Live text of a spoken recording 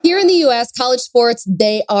U.S. college sports,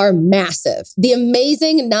 they are massive. The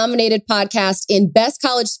amazing nominated podcasts in Best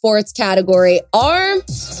College Sports category are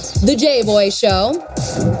The J-Boy Show,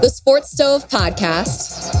 The Sports Stove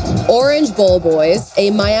Podcast, Orange Bowl Boys,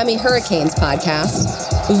 a Miami Hurricanes podcast,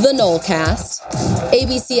 The Nolecast,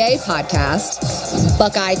 ABCA Podcast,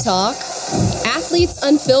 Buckeye Talk, Athletes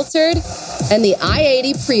Unfiltered, and the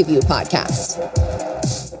I-80 Preview Podcast.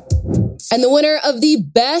 And the winner of the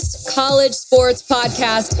Best College Sports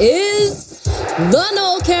Podcast is The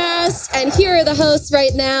Nolecast. And here are the hosts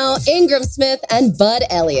right now, Ingram Smith and Bud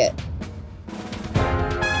Elliott.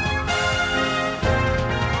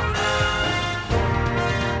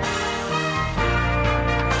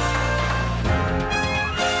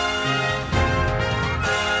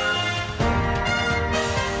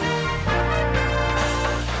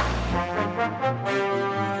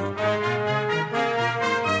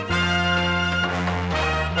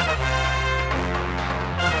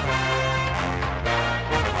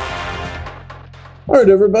 All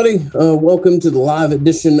right, everybody. Welcome to the live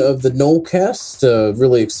edition of the Nolecast.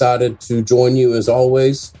 Really excited to join you as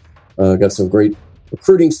always. Got some great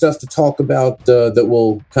recruiting stuff to talk about that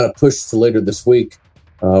we'll kind of push to later this week.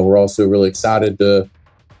 We're also really excited to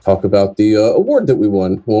talk about the award that we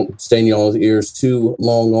won. Won't stain y'all's ears too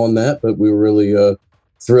long on that, but we were really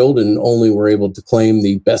thrilled and only were able to claim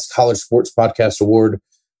the Best College Sports Podcast Award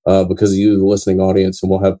because of you, the listening audience, and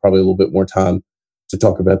we'll have probably a little bit more time to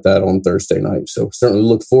talk about that on Thursday night. So certainly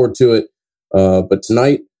look forward to it. But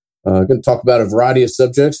tonight, I'm going to talk about a variety of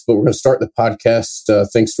subjects, but we're going to start the podcast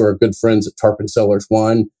thanks to our good friends at Tarpon Cellars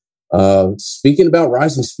Wine, speaking about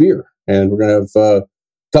Rising Spear. And we're going to have a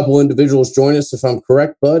couple individuals join us, if I'm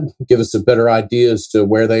correct, Bud, give us a better idea as to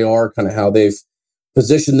where they are, kind of how they've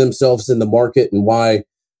positioned themselves in the market and why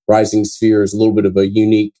Rising Spear is a little bit of a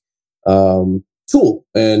unique tool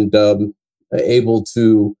and able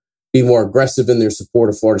to be more aggressive in their support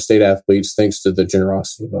of Florida State athletes thanks to the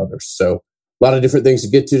generosity of others. So a lot of different things to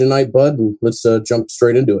get to tonight, Bud, and let's jump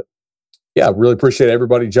straight into it. Yeah, really appreciate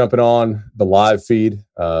everybody jumping on the live feed.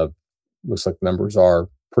 Looks like the numbers are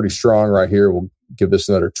pretty strong right here. We'll give this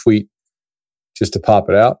another tweet just to pop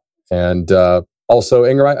it out. And also,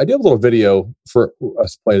 Ingram, I did a little video for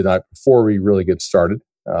us to play tonight before we really get started.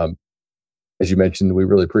 As you mentioned, we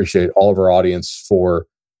really appreciate all of our audience for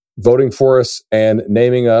voting for us and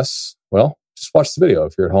naming us. Well, just watch the video.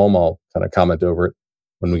 If you're at home, I'll kind of comment over it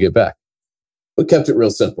when we get back. We kept it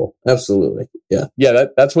real simple. Absolutely. Yeah.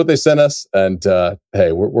 That's what they sent us. And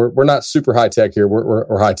hey, we're not super high tech here.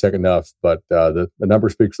 We're high tech enough, but the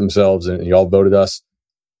numbers speak for themselves, and y'all voted us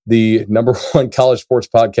the number one college sports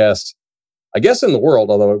podcast, I guess, in the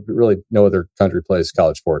world. Although really no other country plays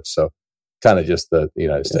college sports, so kind of just the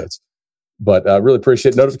United States. But I really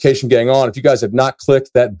appreciate notification getting on. If you guys have not clicked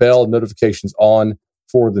that bell, notifications on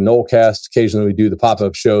for the Nolecast. Occasionally we do the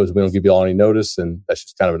pop-up shows. We don't give you all any notice, and that's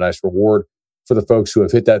just kind of a nice reward for the folks who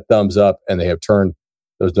have hit that thumbs up and they have turned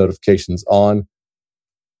those notifications on.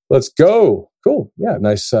 Let's go. Cool. Yeah,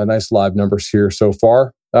 nice live numbers here so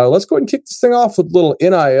far. Let's go ahead and kick this thing off with a little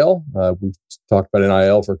NIL. We've talked about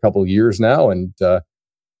NIL for a couple of years now, and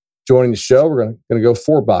joining the show, we're going to go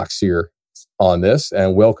 4-box here on this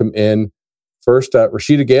and welcome in first,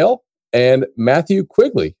 Rashida Gale and Matthew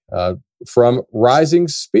Quigley from Rising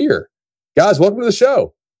Spear. Guys, welcome to the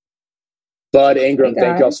show. Bud, Ingram,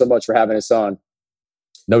 thank y'all so much for having us on.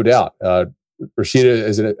 No doubt. Rashida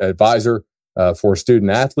is an advisor for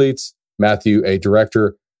student athletes. Matthew, a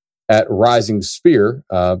director at Rising Spear.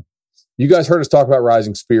 You guys heard us talk about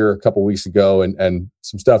Rising Spear a couple weeks ago and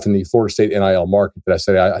some stuff in the Florida State NIL market that I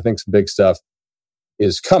said I think some big stuff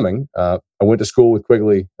is coming. I went to school with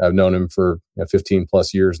Quigley. I've known him for 15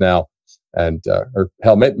 plus years now, and or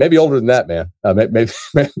hell, maybe older than that, man. Maybe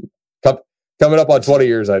coming up on 20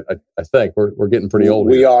 years. I think we're getting pretty old.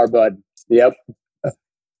 We are, bud. Yep.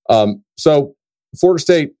 So Florida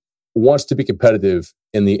State wants to be competitive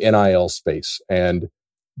in the NIL space, and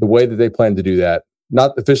the way that they plan to do that,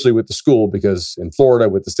 not officially with the school, because in Florida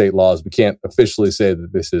with the state laws, we can't officially say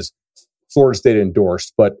that this is Florida State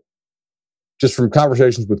endorsed, but just from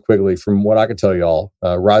conversations with Quigley, from what I can tell y'all,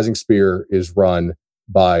 Rising Spear is run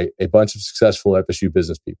by a bunch of successful FSU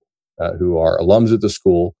business people who are alums at the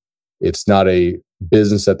school. It's not a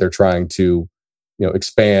business that they're trying to,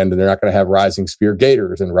 expand, and they're not going to have Rising Spear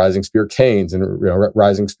Gators and Rising Spear Canes and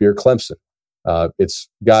Rising Spear Clemson. It's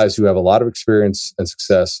guys who have a lot of experience and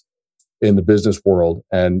success in the business world,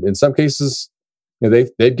 and in some cases,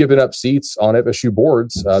 they've given up seats on FSU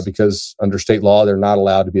boards because under state law they're not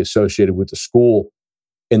allowed to be associated with the school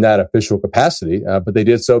in that official capacity. But they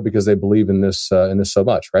did so because they believe in this so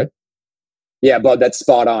much, right? Yeah, Bud, that's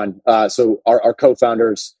spot on. So our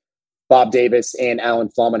co-founders Bob Davis and Alan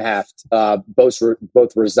Flamenhaft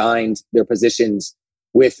both resigned their positions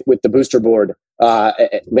with the booster board.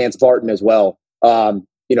 Lance Barton as well.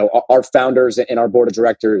 Our founders and our board of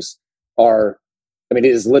directors are. I mean,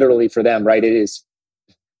 it is literally for them, right? It is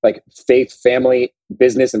like faith, family,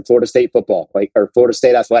 business, and Florida State football, or Florida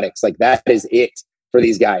State athletics. Like that is it for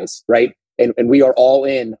these guys, right? And we are all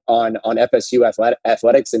in on FSU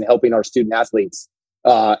athletics and helping our student athletes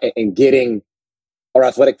and getting our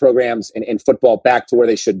athletic programs and football back to where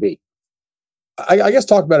they should be. I guess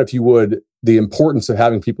talk about, if you would, the importance of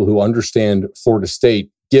having people who understand Florida State,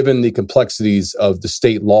 given the complexities of the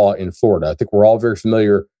state law in Florida. I think we're all very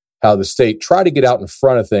familiar how the state tried to get out in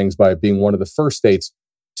front of things by being one of the first states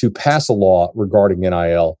to pass a law regarding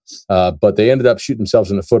NIL, but they ended up shooting themselves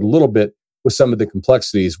in the foot a little bit with some of the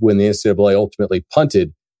complexities when the NCAA ultimately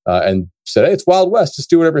punted and said, hey, it's Wild West, just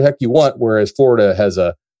do whatever the heck you want, whereas Florida has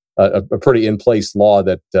a pretty in-place law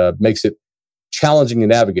that makes it challenging to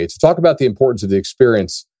navigate. So talk about the importance of the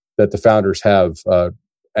experience that the founders have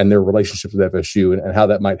and their relationship with FSU and how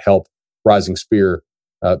that might help Rising Spear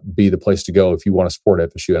be the place to go if you want to support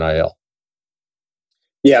FSU NIL.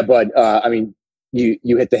 Yeah, Bud. I mean,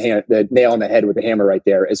 you hit the nail on the head with the hammer right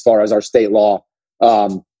there as far as our state law.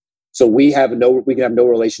 So we can have no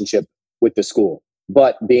relationship with the school,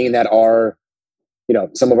 but being that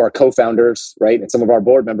some of our co-founders, right, and some of our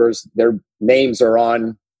board members, their names are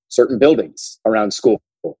on certain buildings around school.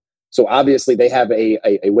 So obviously they have a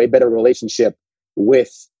way better relationship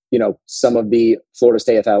with, some of the Florida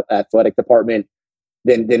State athletic department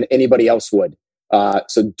than anybody else would.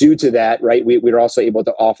 So due to that, right, we're also able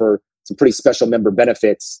to offer some pretty special member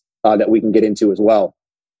benefits that we can get into as well.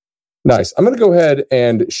 Nice. I'm going to go ahead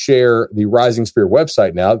and share the Rising Spear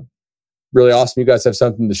website now. Really awesome. You guys have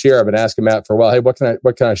something to share. I've been asking Matt for a while. Hey, what can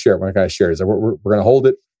I share? What can I share? He's like, we're going to hold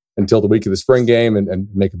it until the week of the spring game and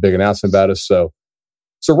make a big announcement about us. So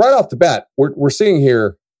right off the bat, we're seeing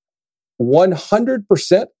here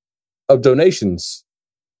 100% of donations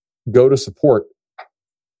go to support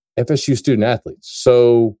FSU student athletes.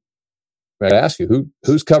 So I ask you,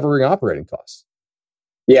 who's covering operating costs?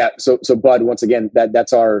 Yeah. So Bud, once again,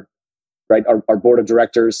 that's our board of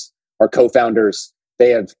directors, our co-founders.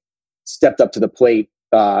 They have stepped up to the plate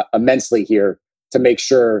immensely here to make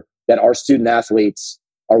sure that our student athletes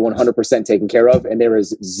are 100% taken care of. And there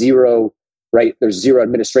is zero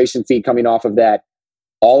administration fee coming off of that.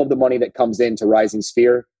 All of the money that comes into Rising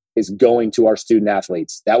Spear is going to our student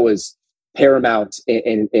athletes. That was paramount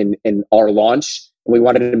in our launch. And we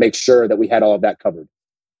wanted to make sure that we had all of that covered.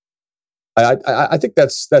 I think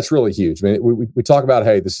that's really huge. I mean, we talk about,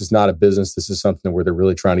 hey, this is not a business. This is something where they're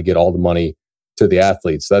really trying to get all the money to the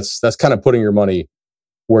athletes. That's kind of putting your money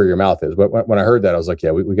where your mouth is. But when I heard that, I was like,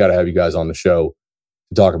 yeah, we got to have you guys on the show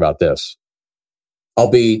to talk about this.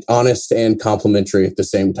 I'll be honest and complimentary at the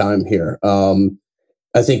same time here.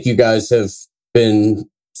 I think you guys have been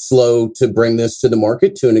slow to bring this to the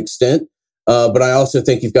market to an extent, but I also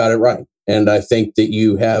think you've got it right. And I think that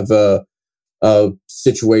you have a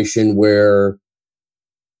situation where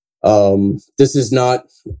this is not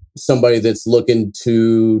somebody that's looking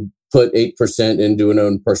to put 8% into an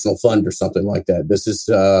own personal fund or something like that. This is,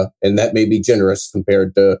 and that may be generous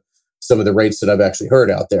compared to some of the rates that I've actually heard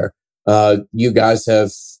out there. You guys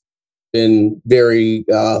have been very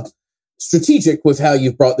strategic with how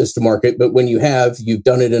you've brought this to market, but when you've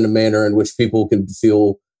done it in a manner in which people can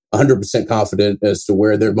feel 100% confident as to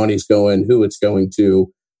where their money's going, who it's going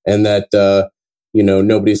to, and that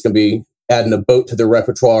nobody's going to be adding a boat to their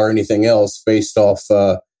repertoire or anything else based off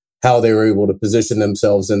how they were able to position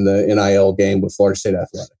themselves in the NIL game with Florida State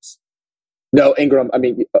athletics. No, Ingram, I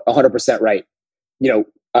mean, 100% right.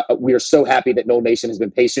 We are so happy that Noel Nation has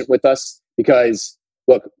been patient with us because,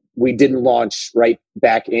 look, we didn't launch right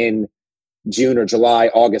back in June or July,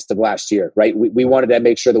 August of last year, right? We wanted to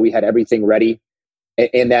make sure that we had everything ready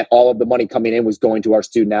and that all of the money coming in was going to our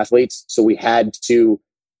student athletes. So we had to,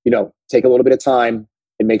 take a little bit of time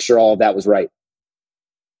and make sure all of that was right.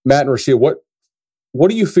 Matt and Rashida, what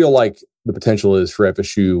do you feel like the potential is for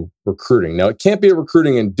FSU recruiting? Now, it can't be a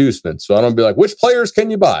recruiting inducement, so I don't be like, which players can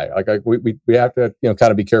you buy? We have to,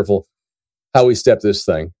 kind of be careful how we step this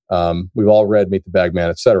thing. We've all read Meet the Bagman,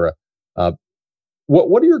 et cetera.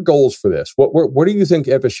 What are your goals for this? What do you think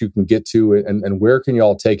FSU can get to, and where can you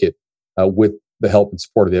all take it with the help and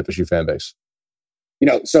support of the FSU fan base?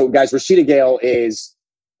 So guys, Rashida Gale is,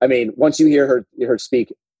 once you hear her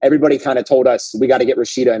speak, everybody kind of told us we got to get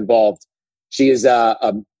Rashida involved. She is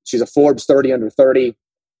she's a Forbes 30 under 30.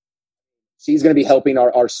 She's going to be helping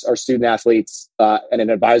our student athletes in an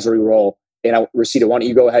advisory role. And Rashida, why don't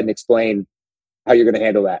you go ahead and explain how you're going to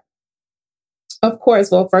handle that? Of course.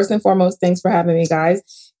 Well, first and foremost, thanks for having me, guys.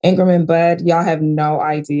 Ingram and Bud, y'all have no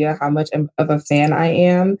idea how much of a fan I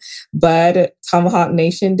am. Bud, Tomahawk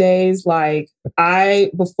Nation days,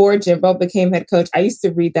 before Jimbo became head coach, I used to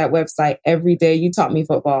read that website every day. You taught me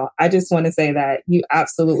football. I just want to say that you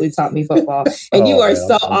absolutely taught me football. And you are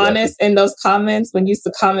so honest in those comments when you used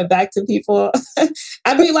to comment back to people.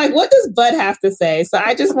 I'd be like, what does Bud have to say? So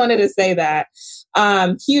I just wanted to say that.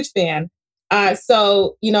 Huge fan.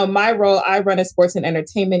 My role, I run a sports and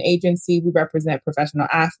entertainment agency. We represent professional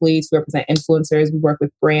athletes, we represent influencers, we work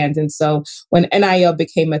with brands. And so when NIL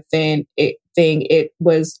became a thing, it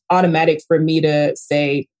was automatic for me to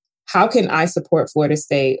say, how can I support Florida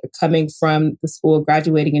State? Coming from the school,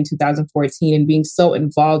 graduating in 2014 and being so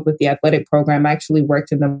involved with the athletic program, I actually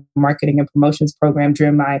worked in the marketing and promotions program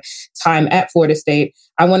during my time at Florida State.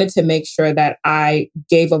 I wanted to make sure that I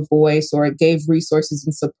gave a voice or gave resources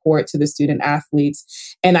and support to the student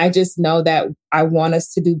athletes. And I just know that I want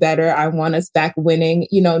us to do better. I want us back winning,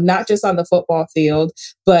 not just on the football field,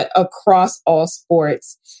 but across all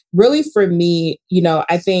sports. Really, for me,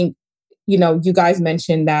 I think, you guys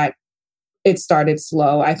mentioned that it started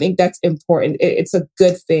slow. I think that's important. It's a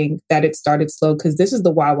good thing that it started slow because this is the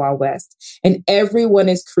Wild Wild West and everyone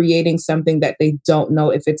is creating something that they don't know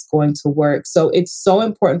if it's going to work. So it's so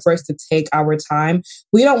important for us to take our time.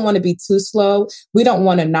 We don't want to be too slow. We don't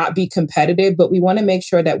want to not be competitive, but we want to make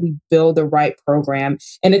sure that we build the right program.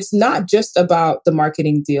 And it's not just about the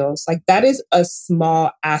marketing deals. That is a small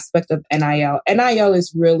aspect of NIL. NIL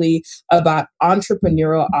is really about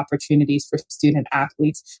entrepreneurial opportunities for student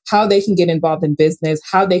athletes, how they can get involved in business,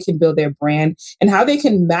 how they can build their brand, and how they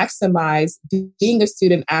can maximize being a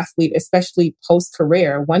student athlete, especially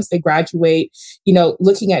post-career. Once they graduate,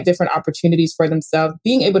 looking at different opportunities for themselves,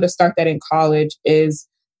 being able to start that in college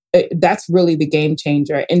that's really the game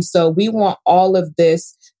changer. And so we want all of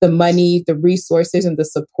this, the money, the resources, and the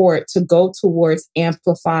support to go towards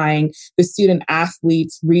amplifying the student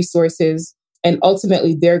athletes' resources and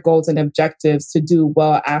ultimately their goals and objectives to do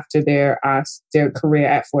well after their career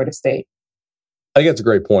at Florida State. I think that's a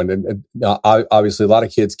great point. And obviously, a lot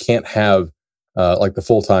of kids can't have the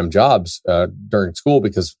full-time jobs during school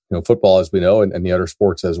because football, as we know, and the other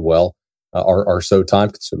sports as well, are so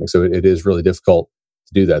time-consuming. So it is really difficult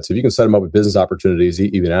to do that. So if you can set them up with business opportunities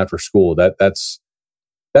even after school, that's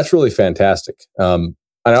really fantastic. I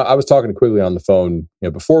was talking to Quigley on the phone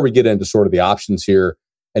before we get into sort of the options here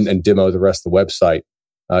and demo the rest of the website.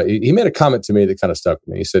 He made a comment to me that kind of stuck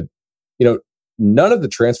with me. He said, none of the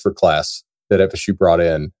transfer class that FSU brought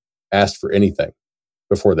in asked for anything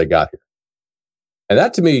before they got here. And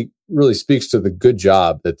that to me really speaks to the good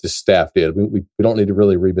job that this staff did. We don't need to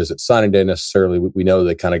really revisit signing day necessarily. We know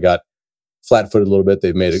they kind of got flat-footed a little bit.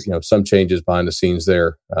 They've made some changes behind the scenes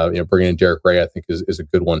there. Bringing in Derek Ray, I think, is a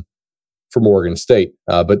good one for Morgan State.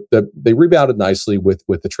 But they rebounded nicely with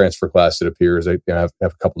the transfer class, it appears. They have a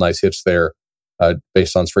couple nice hits there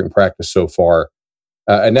based on spring practice so far.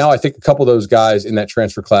 And now I think a couple of those guys in that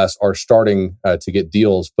transfer class are starting to get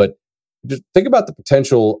deals. But just think about the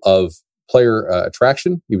potential of player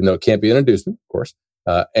attraction, even though it can't be an inducement, of course,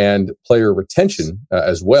 and player retention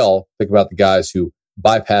as well. Think about the guys who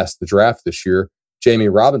bypassed the draft this year. Jamie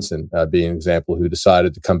Robinson being an example, who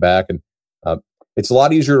decided to come back. And it's a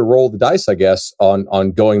lot easier to roll the dice, I guess,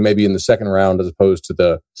 on going maybe in the second round as opposed to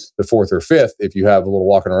the fourth or fifth if you have a little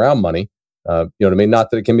walking around money. You know what I mean? Not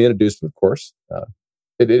that it can be an inducement, of course.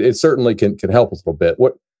 It certainly can help a little bit.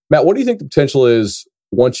 Matt, what do you think the potential is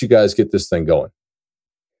once you guys get this thing going?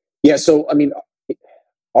 Yeah, so I mean,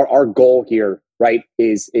 our goal here, right,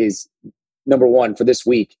 is number one for this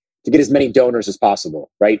week to get as many donors as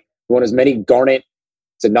possible, right? We want as many Garnet.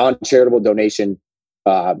 It's a non-charitable donation.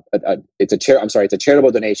 It's a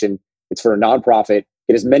charitable donation. It's for a nonprofit.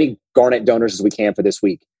 Get as many Garnet donors as we can for this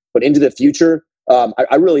week. But into the future,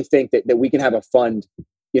 I really think that we can have a fund,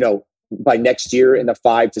 by next year in the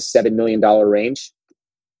 $5 to $7 million range.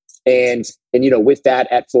 And with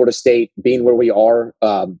that at Florida State being where we are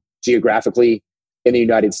geographically in the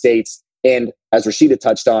United States, and as Rashida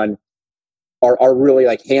touched on, are really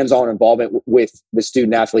like hands-on involvement with the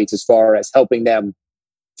student athletes as far as helping them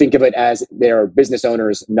think of it as their business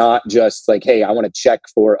owners, not just like, hey, I want to check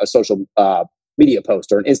for a social media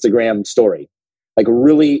post or an Instagram story. Like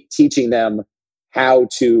really teaching them how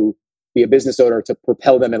to be a business owner to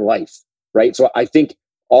propel them in life, right? So I think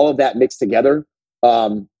all of that mixed together,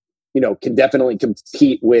 can definitely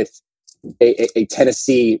compete with a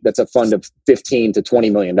Tennessee that's a fund of $15 to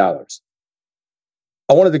 $20 million.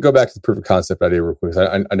 I wanted to go back to the proof of concept idea real quick.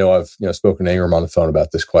 I know I've spoken to Ingram on the phone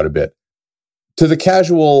about this quite a bit. To the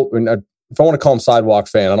casual, and if I want to call them sidewalk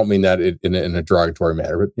fan, I don't mean that in a derogatory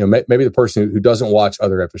manner, but maybe the person who doesn't watch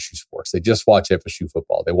other FSU sports, they just watch FSU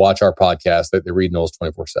football. They watch our podcast, they read Knowles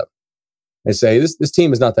 24/7. They say this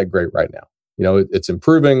team is not that great right now. It's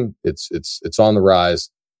improving. It's on the rise.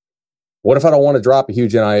 What if I don't want to drop a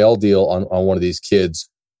huge NIL deal on one of these kids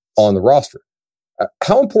on the roster?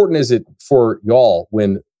 How important is it for y'all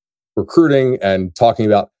when recruiting and talking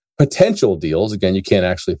about potential deals? Again, you can't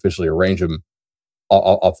actually officially arrange them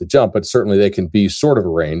off the jump, but certainly they can be sort of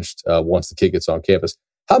arranged once the kid gets on campus.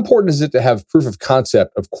 How important is it to have proof of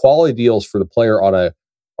concept of quality deals for the player on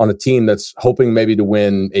a team that's hoping maybe to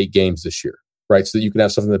win 8 games this year, right? So that you can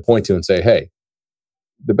have something to point to and say, hey,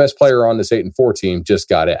 the best player on this 8-4 team just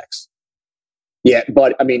got X. Yeah,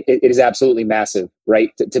 but I mean, it is absolutely massive,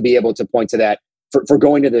 right? To be able to point to that for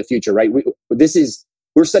going to the future, right?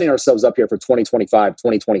 We're setting ourselves up here for 2025,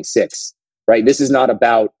 2026, right? This is not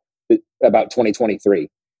about 2023.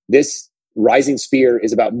 This Rising Spear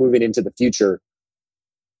is about moving into the future,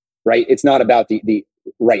 right? It's not about the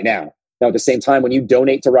right now. Now, at the same time, when you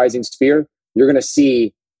donate to Rising Spear, you're going to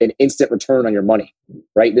see an instant return on your money,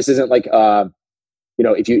 right? This isn't like,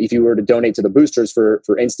 if you were to donate to the boosters,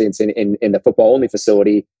 for instance, in the football only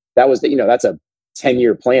facility, that's a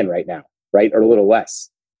 10-year plan right now, right? Or a little less.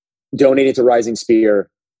 Donating to Rising Spear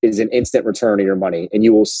is an instant return on your money, and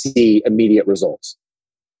you will see immediate results.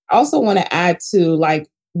 I also want to add to,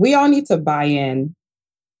 we all need to buy in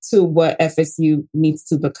to what FSU needs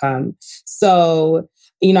to become. So,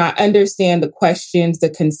 I understand the questions, the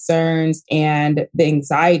concerns, and the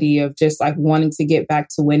anxiety of just wanting to get back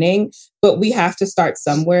to winning, but we have to start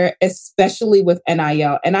somewhere, especially with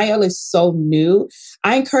NIL. NIL is so new.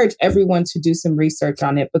 I encourage everyone to do some research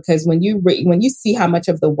on it, because when you see how much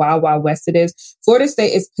of the Wild Wild West it is, Florida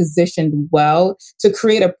State is positioned well to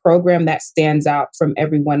create a program that stands out from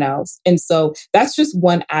everyone else. And so that's just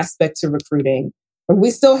one aspect to recruiting.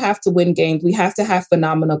 We still have to win games. We have to have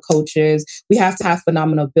phenomenal coaches. We have to have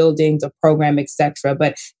phenomenal buildings, a program, etc.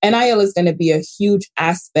 But NIL is going to be a huge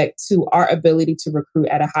aspect to our ability to recruit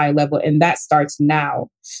at a high level. And that starts now.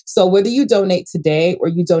 So whether you donate today or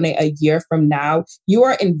you donate a year from now, you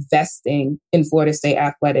are investing in Florida State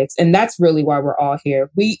athletics. And that's really why we're all here.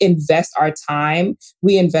 We invest our time,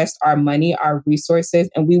 we invest our money, our resources,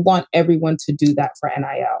 and we want everyone to do that for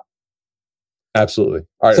NIL. Absolutely.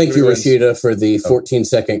 All right. Thank you, Rashida, for the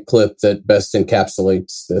 14-second clip that best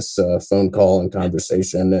encapsulates this phone call and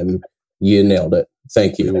conversation, and you nailed it.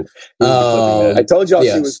 Thank you. I told y'all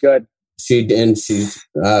she was good.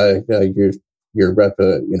 Your rep.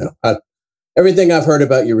 Everything I've heard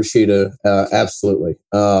about you, Rashida, absolutely.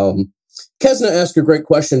 Kesna asked a great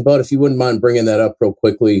question, Bud. If you wouldn't mind bringing that up real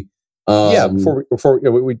quickly. Before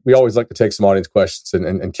we always like to take some audience questions,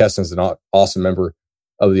 and Kesna's an awesome member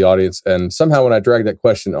of the audience. And somehow when I drag that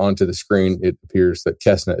question onto the screen, it appears that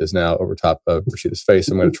Kesna is now over top of Rashida's face.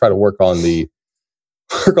 I'm going to try to work on the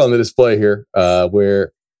display here, there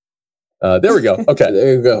we go. Okay.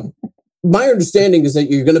 There you go. My understanding is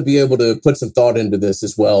that you're going to be able to put some thought into this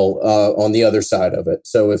as well on the other side of it.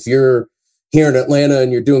 So if you're here in Atlanta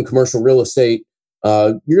and you're doing commercial real estate,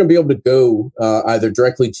 you're going to be able to go either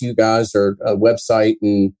directly to you guys or a website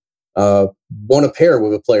and want to pair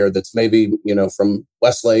with a player that's maybe, from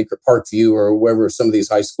Westlake or Parkview or wherever, some of these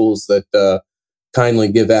high schools that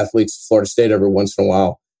kindly give athletes to Florida State every once in a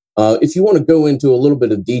while. If you want to go into a little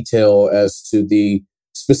bit of detail as to the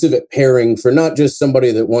specific pairing for not just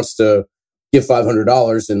somebody that wants to give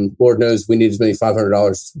 $500, and Lord knows we need as many $500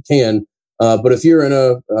 as we can, but if you're in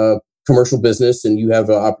a commercial business and you have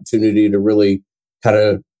an opportunity to really kind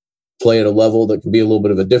of play at a level that can be a little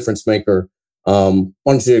bit of a difference maker, why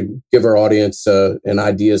don't you give our audience an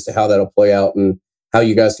idea as to how that'll play out and how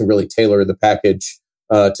you guys can really tailor the package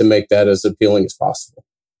to make that as appealing as possible.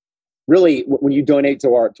 Really, when you donate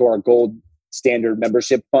to our gold standard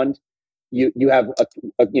membership fund, you have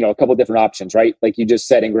a couple different options, right? Like you just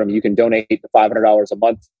said, Ingram, you can donate the $500 a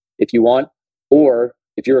month if you want, or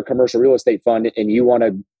if you're a commercial real estate fund and you want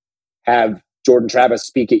to have Jordan Travis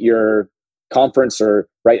speak at your conference or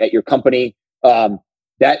right at your company,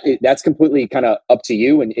 that's completely kind of up to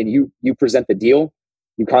you, and you present the deal.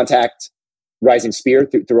 You contact Rising Spear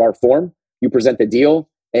through our form. You present the deal,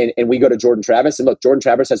 and we go to Jordan Travis. And look, Jordan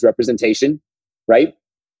Travis has representation, right?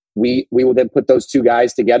 We will then put those two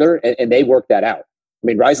guys together, and they work that out. I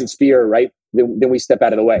mean, Rising Spear, right? Then we step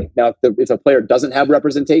out of the way. Now, if a player doesn't have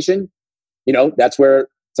representation, that's where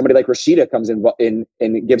somebody like Rashida comes in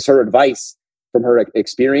and gives her advice from her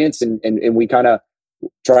experience, and we kind of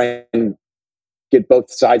try and get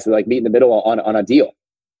both sides to meet in the middle on a deal.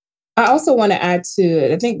 I also want to add to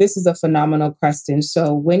it. I think this is a phenomenal question.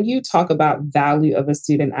 So when you talk about value of a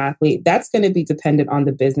student athlete, that's going to be dependent on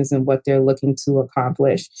the business and what they're looking to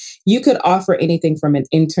accomplish. You could offer anything from an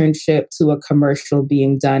internship to a commercial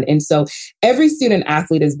being done. And so every student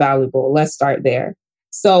athlete is valuable. Let's start there.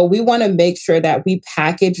 So we want to make sure that we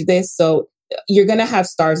package this. So you're going to have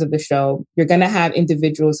stars of the show. You're going to have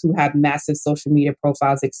individuals who have massive social media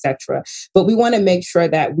profiles, etc. But we want to make sure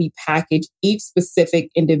that we package each specific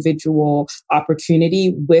individual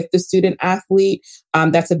opportunity with the student athlete.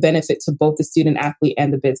 That's a benefit to both the student athlete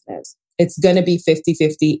and the business. It's going to be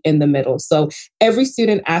 50-50 in the middle. So every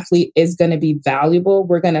student athlete is going to be valuable.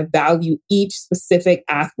 We're going to value each specific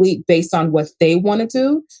athlete based on what they want to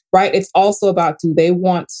do, right? It's also about, do they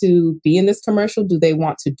want to be in this commercial? Do they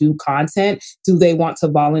want to do content? Do they want to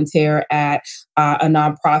volunteer at a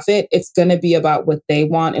nonprofit? It's going to be about what they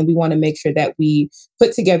want. And we want to make sure that we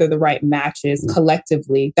put together the right matches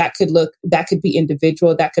collectively. That could be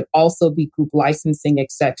individual. That could also be group licensing,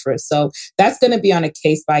 etc. So that's going to be on a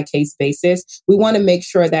case-by-case basis. We want to make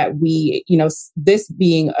sure that we, this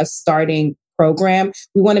being a starting program,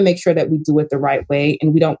 we want to make sure that we do it the right way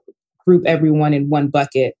and we don't group everyone in one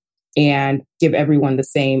bucket and give everyone the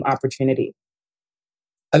same opportunity.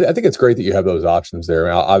 I think it's great that you have those options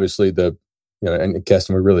there. I mean, obviously, and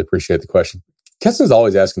Keston, we really appreciate the question. Keston's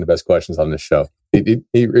always asking the best questions on this show. He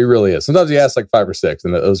really is. Sometimes he asks like 5 or 6,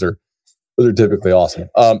 and those are typically awesome.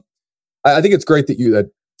 I think it's great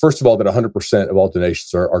that first of all, that 100% of all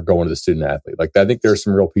donations are going to the student athlete. Like, I think there's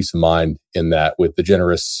some real peace of mind in that, with the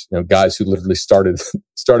generous guys who literally started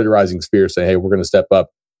Rising Spear saying, "Hey, we're going to step up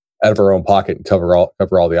out of our own pocket and cover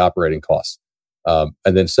all the operating costs." And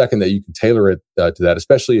then second, that you can tailor it to that,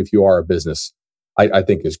 especially if you are a business, I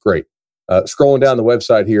think is great. Scrolling down the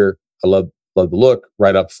website here, I love the look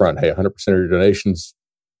right up front. Hey, 100% of your donations,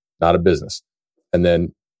 not a business. And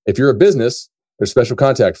then if you're a business, there's a special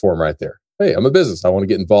contact form right there. Hey, I'm a business. I want to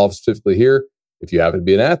get involved specifically here. If you happen to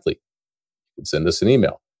be an athlete, you can send us an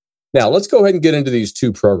email. Now, let's go ahead and get into these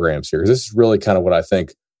 2 programs here, because this is really kind of what I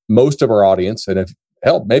think most of our audience, and if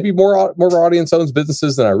hell, maybe more of our audience owns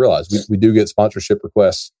businesses than I realize. We do get sponsorship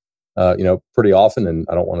requests, pretty often, and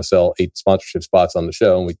I don't want to sell 8 sponsorship spots on the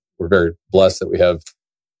show. And we're very blessed that we have,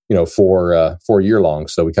 4 year long.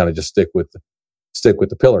 So we kind of just stick with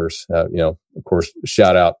the pillars. Of course,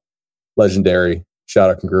 shout out Legendary, shout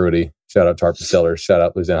out Congruity, shout out Tarpon Sellers, shout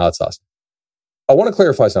out Louisiana Hot Sauce. I want to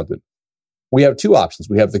clarify something. We have 2 options.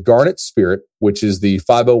 We have the Garnet Spirit, which is the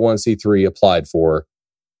 501c3 applied for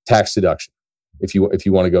tax deduction, if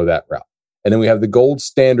you want to go that route. And then we have the Gold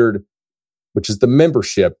Standard, which is the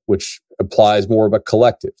membership, which applies more of a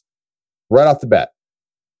collective. Right off the bat,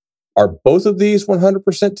 are both of these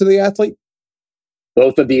 100% to the athlete?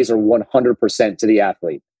 Both of these are 100% to the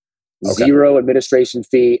athlete. Okay. 0 administration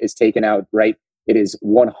fee is taken out, right? It is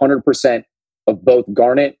 100% of both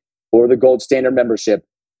Garnet or the Gold Standard membership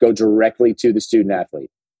go directly to the student athlete.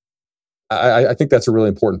 I think that's a really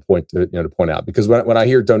important point to point out, because when I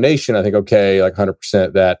hear donation, I think, okay, like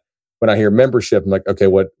 100% that. When I hear membership, I'm like, okay,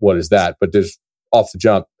 what is that? But there's off the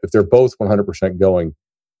jump, if they're both 100% going,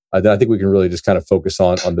 then I think we can really just kind of focus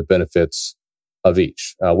on the benefits of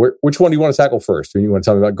each. Which one do you want to tackle first? Do you want to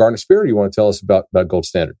tell me about Garnet Spirit, or do you want to tell us about Gold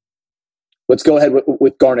Standard? Let's go ahead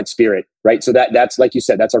with Garnet Spirit, right? So that's, like you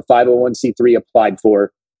said, that's our 501c3 applied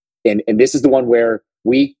for. And this is the one where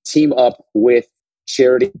we team up with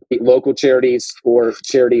local charities or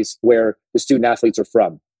charities where the student athletes are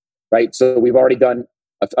from, right? So we've already done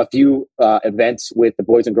a few events with the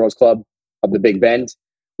Boys and Girls Club of the Big Bend.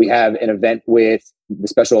 We have an event with the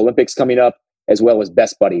Special Olympics coming up, as well as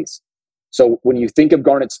Best Buddies. So when you think of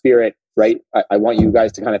Garnet Spirit, right, I want you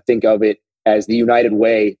guys to kind of think of it as the United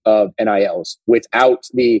Way of NILs, without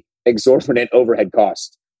the exorbitant overhead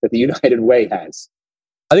cost that the United Way has.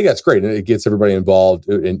 I think that's great. And it gets everybody involved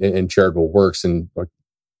in charitable works. And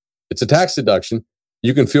it's a tax deduction.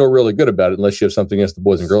 You can feel really good about it unless you have something against the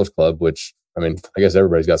Boys and Girls Club, which, I mean, I guess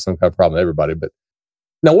everybody's got some kind of problem with everybody. But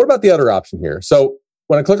now, what about the other option here? So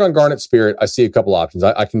when I click on Garnet Spirit, I see a couple options.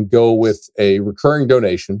 I can go with a recurring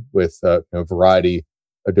donation with a variety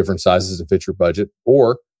of different sizes to fit your budget,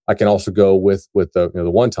 or I can also go with the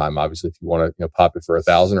one time. Obviously, if you want to pop it for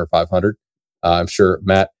 1,000 or 500, I'm sure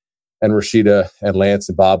Matt and Rashida and Lance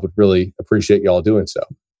and Bob would really appreciate y'all doing so.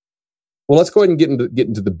 Well, let's go ahead and get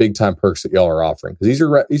into the big time perks that y'all are offering, because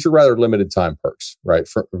these are rather limited time perks, right?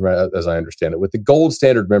 As I understand it, with the Gold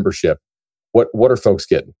Standard membership, what are folks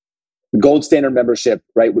getting? The Gold Standard membership,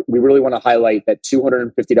 right? We really want to highlight that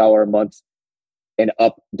 $250 a month and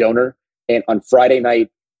up donor. And on Friday night,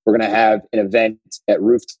 we're going to have an event at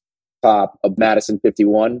Rooftop of Madison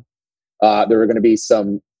 51. There are going to be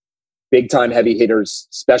some big time heavy hitters,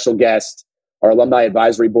 special guest. Our alumni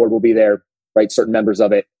advisory board will be there, right? Certain members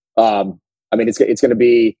of it. I mean, it's going to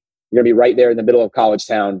be, you're going to be right there in the middle of college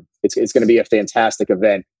town. It's going to be a fantastic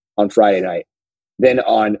event on Friday night. Then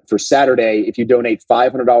for Saturday, if you donate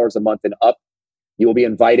 $500 a month and up, you will be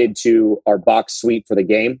invited to our box suite for the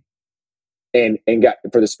game and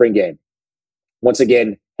for the spring game. Once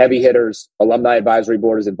again, heavy hitters, alumni advisory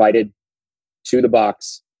board is invited to the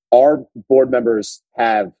box. Our board members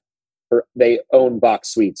they own box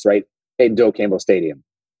suites, right, in Doak Campbell Stadium.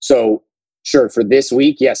 So sure, for this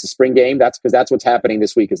week, yes, the spring game, that's what's happening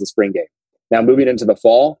this week is the spring game. Now moving into the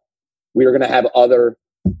fall, we are going to have other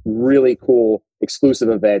really cool exclusive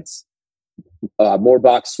events, more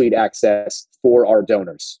box suite access for our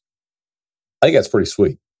donors. I think that's pretty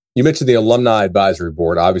sweet. You mentioned the alumni advisory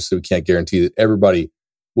board. Obviously, we can't guarantee that everybody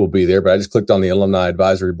will be there, but I just clicked on the alumni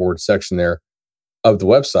advisory board section there of the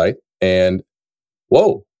website, and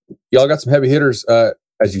whoa, y'all got some heavy hitters,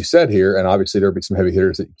 as you said here, and obviously there'll be some heavy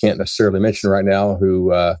hitters that you can't necessarily mention right now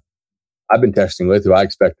who I've been texting with, who I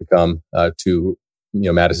expect to come to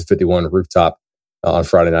Madison 51 rooftop on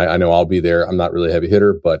Friday night. I know I'll be there. I'm not really a heavy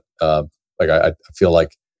hitter, but I feel like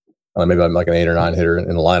maybe I'm like an 8 or 9 hitter in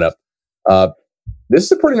the lineup. This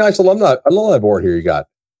is a pretty nice alumni board here. You got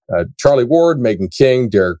Charlie Ward, Megan King,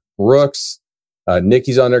 Derek Brooks,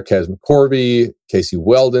 Nikki's on there, Kez McCorvey, Casey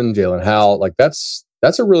Weldon, Jalen Howell. Like that's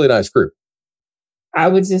a really nice group. I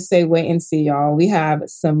would just say, wait and see, y'all. We have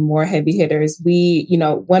some more heavy hitters.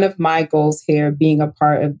 One of my goals here, being a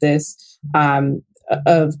part of this,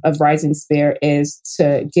 of Rising Spear, is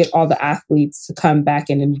to get all the athletes to come back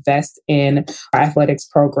and invest in our athletics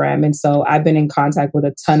program. And so I've been in contact with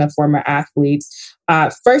a ton of former athletes,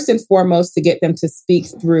 first and foremost, to get them to speak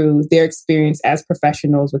through their experience as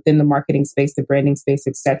professionals within the marketing space, the branding space,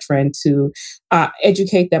 et cetera, and to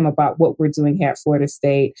educate them about what we're doing here at Florida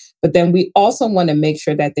State. But then we also want to make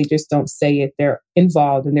sure that they just don't say it. They're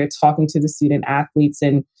involved and they're talking to the student athletes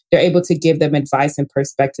and they're able to give them advice and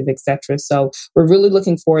perspective, et cetera. So we're really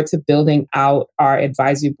looking forward to building out our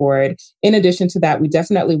advisory board. In addition to that, we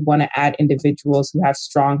definitely want to add individuals who have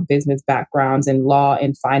strong business backgrounds in law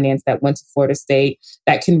and finance that went to Florida State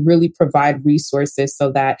that can really provide resources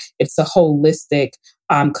so that it's a holistic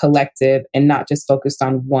collective and not just focused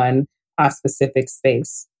on one specific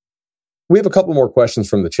space. We have a couple more questions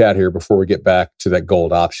from the chat here before we get back to that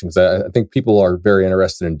gold options. I think people are very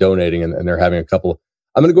interested in donating and they're having a couple.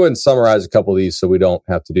 I'm going to go ahead and summarize a couple of these so we don't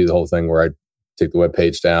have to do the whole thing where I take the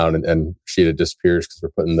webpage down and Sheeta disappears because we're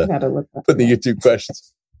putting the YouTube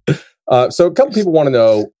questions. So a couple people want to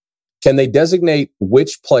know, can they designate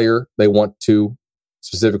which player they want to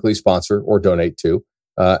specifically sponsor or donate to?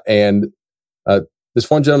 And this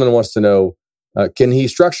one gentleman wants to know, can he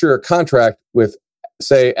structure a contract with,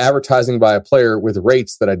 say, advertising by a player with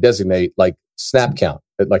rates that I designate, like snap count,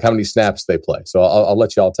 like how many snaps they play? So I'll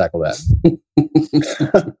let you all tackle that.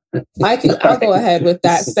 I'll go ahead with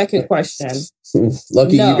that second question.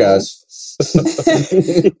 Lucky you guys.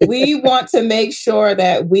 We want to make sure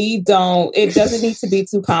that it doesn't need to be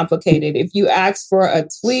too complicated. If you ask for a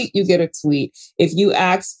tweet, you get a tweet. If you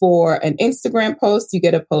ask for an Instagram post, you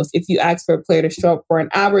get a post. If you ask for a player to show up for an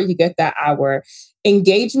hour, you get that hour.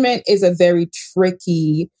 Engagement is a very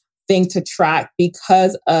tricky thing to track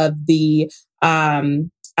because of the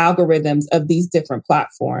algorithms of these different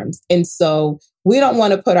platforms. And so we don't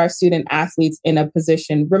want to put our student athletes in a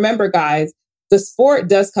position. Remember, guys, the sport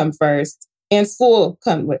does come first and the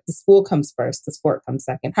school comes first. The sport comes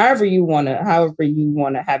second. However you want to have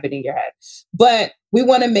it in your head. But we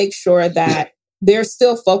want to make sure that they're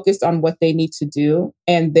still focused on what they need to do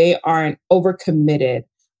and they aren't overcommitted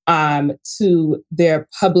to their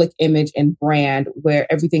public image and brand where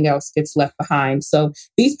everything else gets left behind. So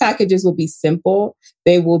these packages will be simple.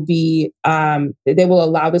 They will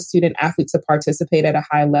allow the student athlete to participate at a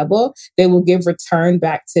high level. They will give return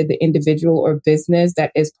back to the individual or business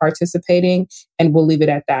that is participating, and we'll leave it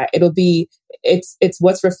at that. It's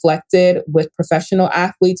what's reflected with professional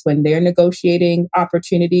athletes when they're negotiating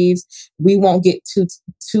opportunities. We won't get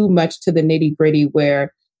too much to the nitty-gritty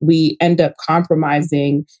where we end up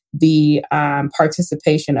compromising the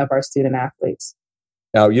participation of our student athletes.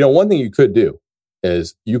 Now, one thing you could do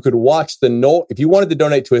is you could watch if you wanted to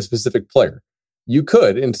donate to a specific player, you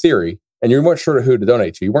could, in theory, and you weren't sure who to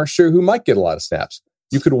donate to. You weren't sure who might get a lot of snaps.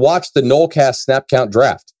 You could watch the Nolecast snap count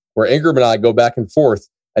draft where Ingram and I go back and forth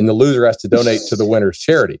and the loser has to donate to the winner's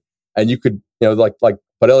charity. And you could, like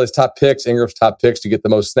Padeli's top picks, Ingram's top picks to get the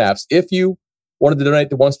most snaps. If you wanted to donate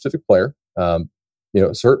to one specific player,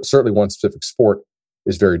 certainly one specific sport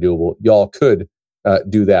is very doable. Y'all could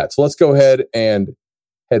do that. So let's go ahead and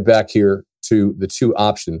head back here to the two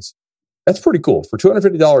options. That's pretty cool. For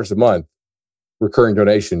 $250 a month, recurring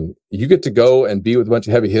donation, you get to go and be with a bunch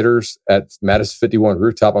of heavy hitters at Madison 51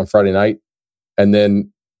 rooftop on Friday night. And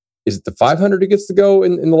then is it the 500 who gets to go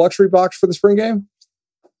in the luxury box for the spring game?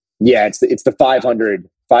 Yeah, it's the 500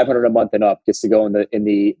 a month and up gets to go in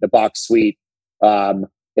the box suite.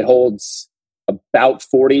 It holds about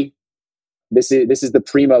 40. This is the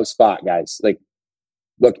primo spot, guys. Like,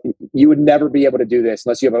 look, you would never be able to do this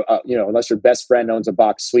unless you have unless your best friend owns a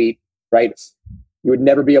box suite, right? You would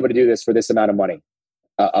never be able to do this for this amount of money.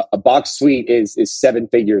 A box suite is 7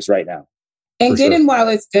 figures right now. And good and while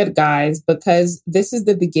it's good, guys, because this is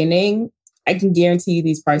the beginning, I can guarantee you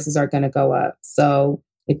these prices are going to go up. So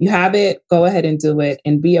if you have it, go ahead and do it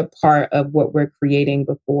and be a part of what we're creating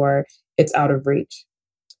before it's out of reach.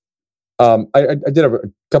 I did have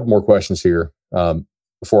a couple more questions here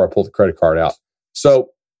before I pull the credit card out.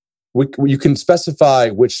 So you can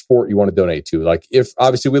specify which sport you want to donate to. Like, if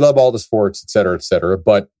obviously we love all the sports, et cetera,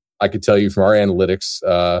 but I could tell you from our analytics,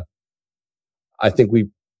 I think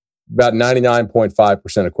about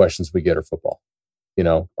 99.5% of questions we get are football.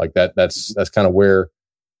 Like that's kind of where,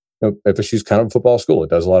 FSU's kind of a football school.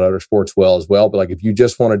 It does a lot of other sports well as well. But like, if you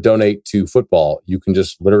just want to donate to football, you can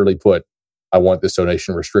just literally put, I want this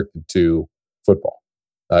donation restricted to football.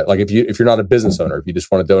 Like if you're not a business owner, if you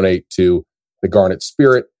just want to donate to the Garnet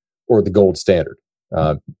Spirit or the Gold Standard,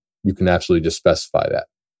 you can absolutely just specify that.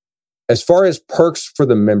 As far as perks for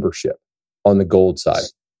the membership on the gold side,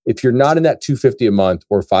 if you're not in that $250 a month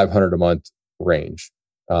or $500 a month range,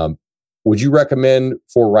 would you recommend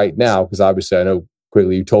for right now? Because obviously, I know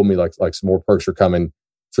quickly you told me like some more perks are coming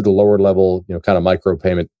for the lower level, kind of micro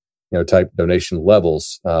payment, type donation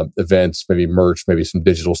levels, events, maybe merch, maybe some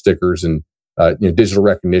digital stickers and digital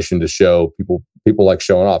recognition to show people like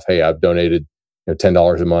showing off. Hey, I've donated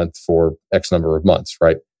 $10 a month for X number of months,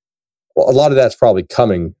 right? Well, a lot of that's probably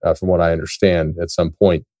coming from what I understand at some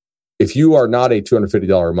point. If you are not a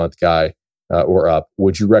 $250 a month guy or up,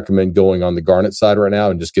 would you recommend going on the Garnet side right now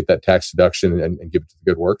and just get that tax deduction and give it to the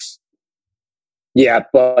good works? Yeah,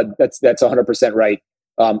 but that's 100% right.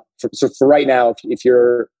 So for right now, if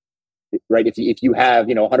you're right, if you have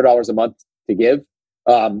 $100 a month to give,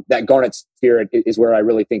 that Garnet Spirit is where I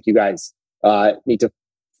really think you guys need to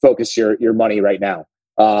focus your money right now.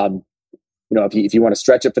 If you want to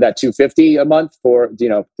stretch it for that $250 a month for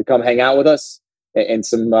to come hang out with us and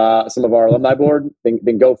some of our alumni board,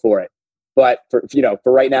 then go for it. But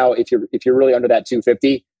for right now, if you're really under that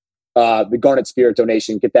 $250, the Garnet Spirit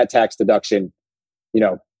donation, get that tax deduction.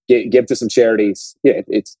 Give to some charities. Yeah,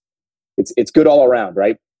 it's good all around,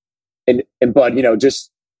 right? But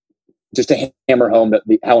just to hammer home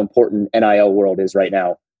how important NIL world is right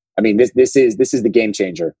now. I mean, this is the game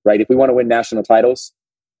changer, right? If we want to win national titles,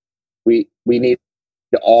 we need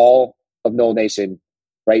all of Knoll Nation,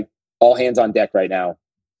 right? All hands on deck right now.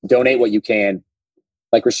 Donate what you can.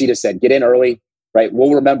 Like Rashida said, get in early, right?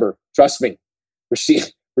 We'll remember. Trust me.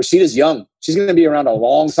 Rashida's young. She's going to be around a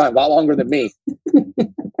long time, a lot longer than me,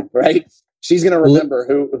 right? She's going to remember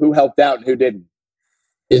who helped out and who didn't.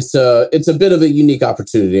 It's a bit of a unique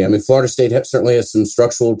opportunity. I mean, Florida State certainly has some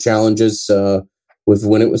structural challenges with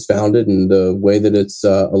when it was founded and the way that its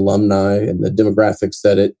alumni and the demographics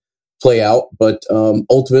that it play out. But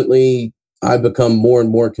ultimately, I become more and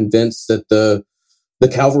more convinced that the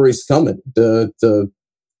cavalry's coming. The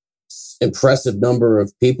impressive number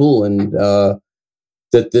of people and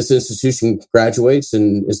that this institution graduates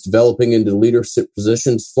and is developing into leadership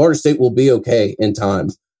positions. Florida State will be okay in time.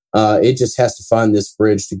 It just has to find this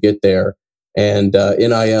bridge to get there. And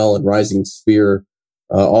NIL and Rising Spear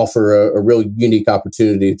offer a real unique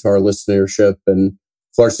opportunity to our listenership and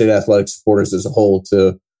Florida State athletic supporters as a whole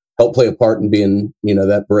to help play a part in being,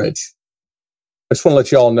 that bridge. I just want to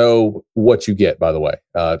let you all know what you get, by the way,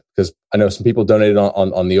 because I know some people donated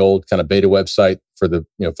on the old kind of beta website for the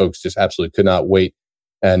folks just absolutely could not wait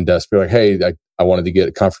and be like, hey, I wanted to get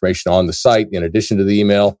a confirmation on the site in addition to the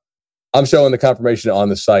email. I'm showing the confirmation on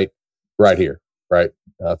the site right here, right?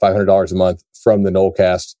 $500 a month from the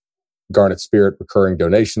Knollcast Garnet Spirit recurring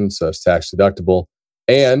donation, so it's tax deductible.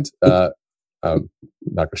 And I'm not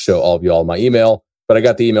going to show all of you all my email, but I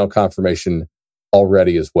got the email confirmation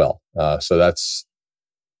already as well. So that's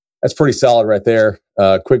pretty solid right there.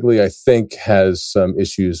 Quigley, I think, has some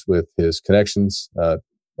issues with his connections. Luckily,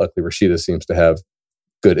 Rashida seems to have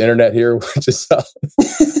good internet here, which is solid.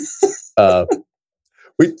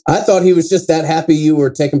 I thought he was just that happy you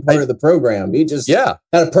were taking part of the program. He just had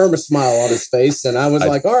a perma smile on his face, and I was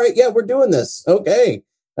like, all right, yeah, we're doing this. Okay.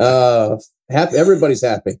 Happy. Everybody's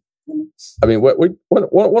happy. I mean, one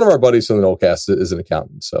of our buddies from the Knollcast is an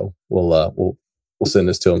accountant, so we'll send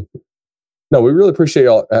this to him. No, we really appreciate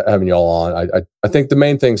having y'all on. I think the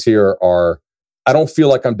main things here are, I don't feel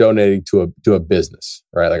like I'm donating to a business,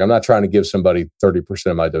 right? Like I'm not trying to give somebody 30%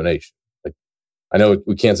 of my donation. Like I know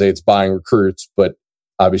we can't say it's buying recruits, but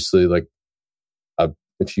obviously, like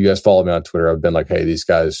if you guys follow me on Twitter, I've been like, hey, these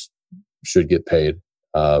guys should get paid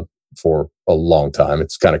for a long time.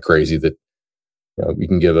 It's kind of crazy that you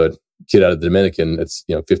can give a kid out of the Dominican that's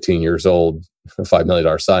 15 years old a $5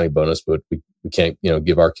 million signing bonus, but we can't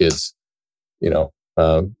give our kids from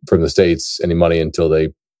the States any money until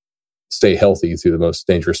they stay healthy through the most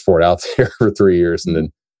dangerous sport out there for 3 years and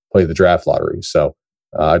then play the draft lottery. So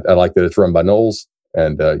I like that it's run by Noles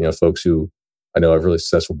and folks who I know have really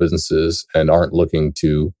successful businesses and aren't looking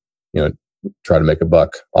to try to make a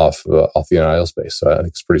buck off the NIL space. So I think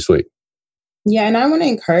it's pretty sweet. Yeah, and I want to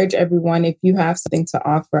encourage everyone, if you have something to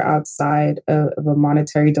offer outside of a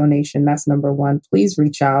monetary donation, that's number one, please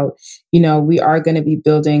reach out. We are going to be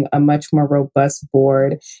building a much more robust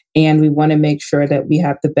board, and we want to make sure that we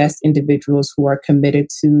have the best individuals who are committed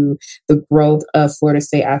to the growth of Florida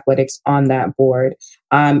State athletics on that board.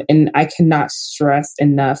 And I cannot stress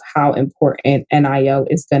enough how important NIL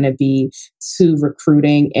is going to be to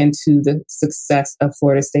recruiting and to the success of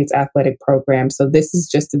Florida State's athletic program. So this is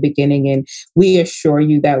just the beginning. And we assure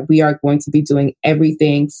you that we are going to be doing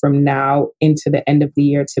everything from now into the end of the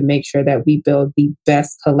year to make sure that we build the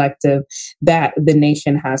best collective that the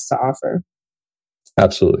nation has to offer.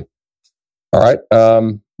 Absolutely. All right.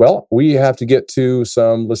 Well, we have to get to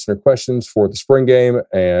some listener questions for the spring game,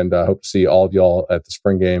 and I hope to see all of y'all at the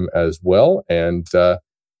spring game as well. And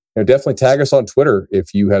definitely tag us on Twitter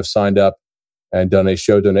if you have signed up and done a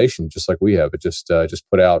show donation, just like we have. It just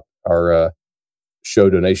put out our show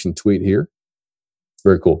donation tweet here.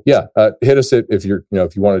 Very cool. Yeah, hit us if you're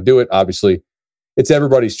if you want to do it. Obviously, it's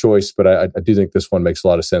everybody's choice, but I do think this one makes a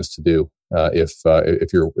lot of sense to do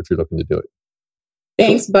if you're looking to do it.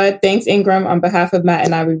 Thanks, Bud. Thanks, Ingram. On behalf of Matt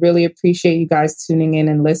and I, we really appreciate you guys tuning in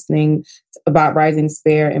and listening about Rising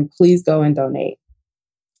Spare. And please go and donate.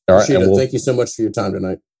 All right. Thank you so much for your time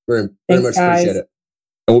tonight. Very much appreciate it.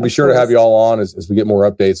 And we'll be sure to have you all on as we get more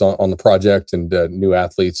updates on the project and new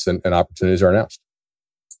athletes and opportunities are announced.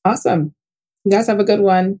 Awesome. You guys have a good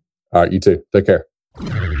one. All right. You too. Take care.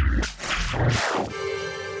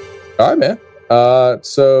 All right, man.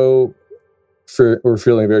 So we're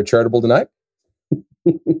feeling very charitable tonight.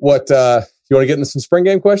 What you want to get into some spring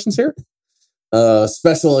game questions here?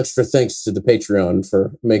 Special extra thanks to the Patreon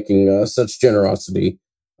for making such generosity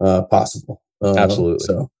possible. Absolutely.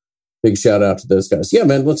 So big shout out to those guys. Yeah,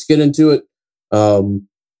 man, let's get into it. That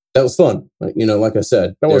was fun. Like I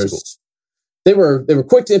said, that was cool. They were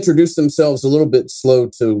quick to introduce themselves, a little bit slow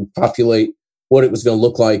to populate what it was going to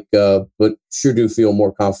look like, but sure do feel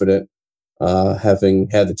more confident having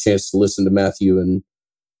had the chance to listen to Matthew and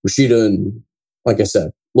Rashida. And like I said,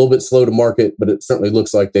 a little bit slow to market, but it certainly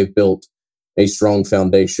looks like they've built a strong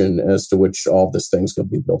foundation as to which all this thing's going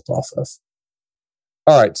to be built off of.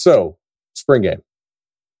 All right, so spring game.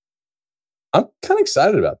 I'm kind of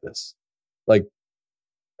excited about this. Like,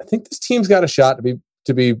 I think this team's got a shot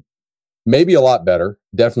to be maybe a lot better,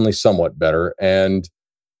 definitely somewhat better. And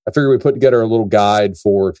I figure we put together a little guide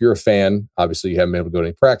for, if you're a fan, obviously you haven't been able to go to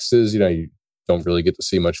any practices, you don't really get to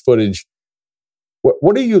see much footage.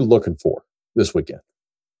 What are you looking for this weekend?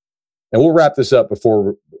 And we'll wrap this up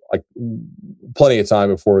before, plenty of time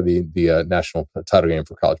before the national title game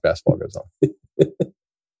for college basketball goes on.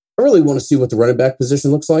 I really want to see what the running back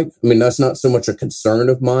position looks like. I mean, that's not so much a concern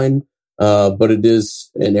of mine, but it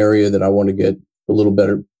is an area that I want to get a little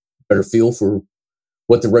better feel for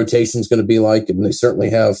what the rotation is going to be like. And they certainly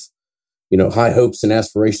have, high hopes and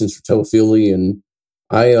aspirations for Toafili. And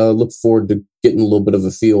I look forward to getting a little bit of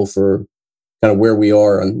a feel for kind of where we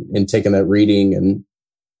are and taking that reading and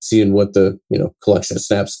seeing what the, collection of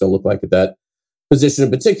snaps is going to look like at that position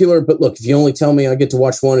in particular. But look, if you only tell me I get to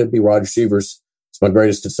watch one, it'd be wide receivers. It's my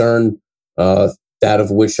greatest concern, that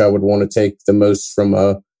of which I would want to take the most from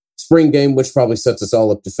a spring game, which probably sets us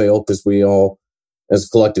all up to fail because we all, as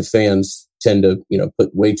collective fans, tend to,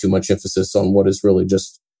 put way too much emphasis on what is really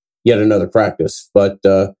just yet another practice. But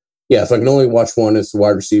if I can only watch one, it's the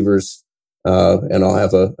wide receivers, and I'll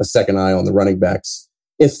have a second eye on the running backs,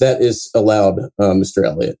 if that is allowed, Mr.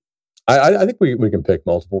 Elliott. I think we can pick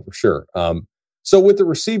multiple for sure. So with the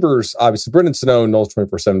receivers, obviously, Brendan Sano, Knowles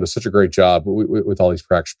 24/7 does such a great job with all these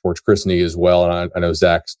practice reports. Chris Nee as well, and I know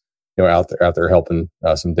Zach's out there helping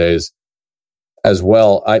some days as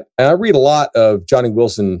well. I read a lot of Johnny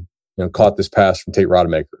Wilson caught this pass from Tate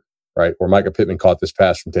Rodemaker, right? Or Micah Pittman caught this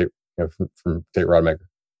pass from Tate from Tate Rodemaker.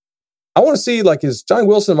 I want to see, is Johnny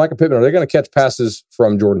Wilson and Micah Pittman, are they going to catch passes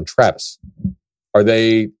from Jordan Travis? Are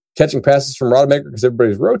they catching passes from Rodemaker because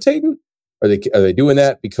everybody's rotating? Are they doing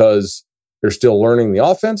that because they're still learning the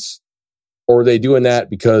offense? Or are they doing that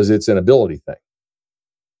because it's an ability thing?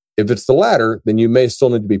 If it's the latter, then you may still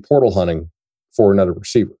need to be portal hunting for another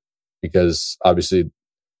receiver, because obviously,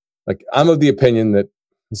 like, I'm of the opinion that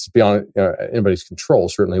this is beyond anybody's control.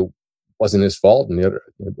 Certainly wasn't his fault, and the other,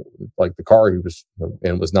 like the car he was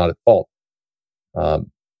in was not at fault.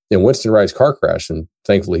 In Winston Wright's car crash, and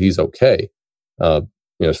thankfully he's okay.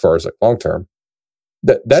 As far as like long term,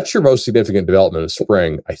 that's your most significant development of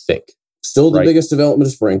spring, I think. Still the biggest development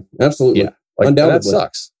of spring, absolutely. Yeah, undoubtedly. That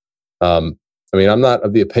sucks. I'm not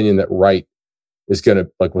of the opinion that Wright was going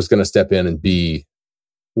to step in and be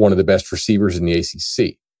one of the best receivers in the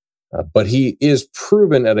ACC. But he is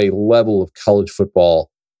proven at a level of college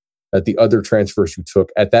football that the other transfers you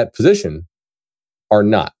took at that position are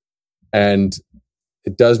not. And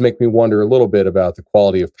it does make me wonder a little bit about the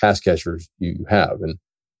quality of pass catchers you have. And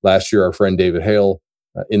last year, our friend David Hale,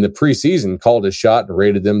 in the preseason, called his shot and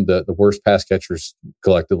rated them the worst pass catchers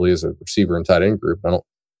collectively as a receiver and tight end group.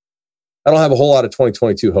 I don't have a whole lot of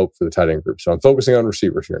 2022 hope for the tight end group. So I'm focusing on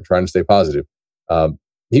receivers here and trying to stay positive.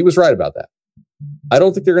 He was right about that. I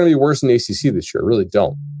don't think they're going to be worse in the ACC this year. I really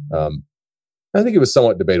don't. I think it was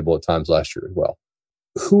somewhat debatable at times last year as well.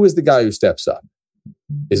 Who is the guy who steps up?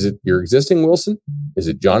 Is it your existing Wilson? Is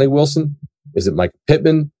it Johnny Wilson? Is it Mike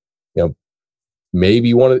Pittman?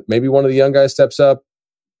 Maybe one of the young guys steps up.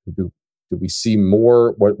 Do we see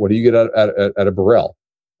more? What do you get at a Burrell?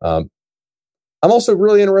 I'm also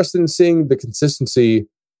really interested in seeing the consistency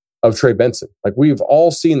of Trey Benson. Like, we've all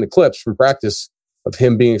seen the clips from practice of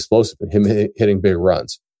him being explosive and him hitting big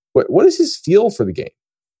runs. What is his feel for the game?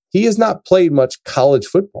 He has not played much college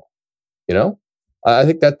football. I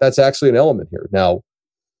think that's actually an element here. Now,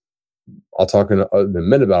 I'll talk in a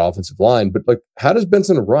minute about offensive line, but like, how does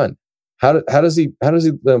Benson run? How does he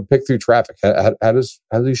pick through traffic? How does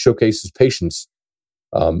he showcase his patience?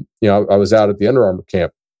 I was out at the Under Armour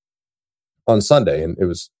camp on Sunday, and it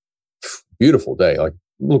was a beautiful day. Like,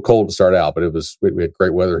 a little cold to start out, but we had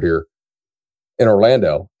great weather here in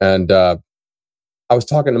Orlando. And I was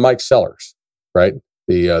talking to Mike Sellers, right?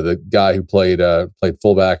 The guy who played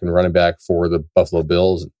fullback and running back for the Buffalo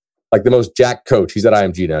Bills, like the most jacked coach. He's at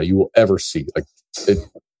IMG now you will ever see. Like, I think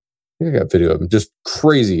I got video of him, just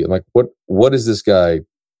crazy. I'm like, what is this guy?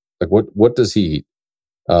 Like, what does he eat?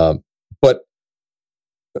 But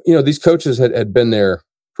these coaches had been there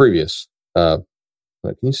previous. Can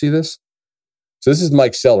you see this? So this is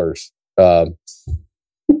Mike Sellers. Yeah.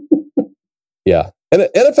 And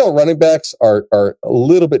NFL running backs are a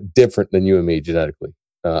little bit different than you and me genetically.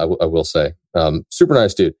 I will say, super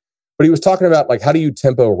nice dude. But he was talking about, like, how do you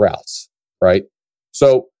tempo routes, right?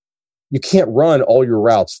 So you can't run all your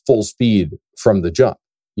routes full speed from the jump.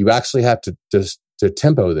 You actually have to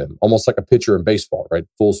tempo them, almost like a pitcher in baseball, right?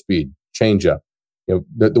 Full speed, change up.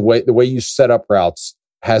 The way you set up routes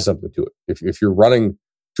has something to it. If you're running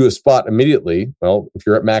to a spot immediately, well, if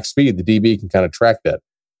you're at max speed, the DB can kind of track that.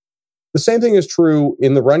 The same thing is true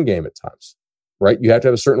in the run game at times, right? You have to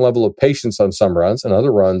have a certain level of patience on some runs, and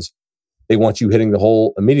other runs, they want you hitting the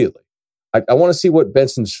hole immediately. I want to see what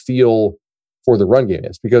Benson's feel for the run game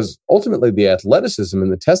is, because ultimately the athleticism and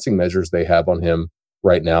the testing measures they have on him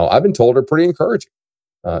right now, I've been told, are pretty encouraging.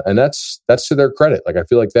 And that's to their credit. Like, I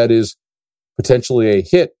feel like that is potentially a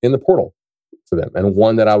hit in the portal for them, and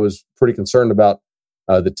one that I was pretty concerned about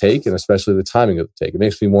the take, and especially the timing of the take. It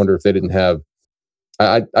makes me wonder if they didn't have,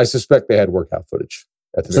 I suspect they had workout footage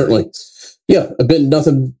at the certainly. Yeah, a bit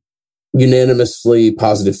nothing unanimously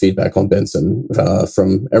positive feedback on Benson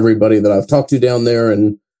from everybody that I've talked to down there,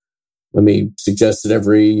 and let me suggest that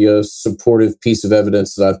every supportive piece of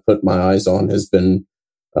evidence that I've put my eyes on has been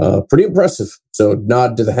pretty impressive. So,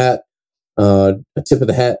 nod to the hat, a tip of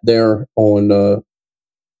the hat there on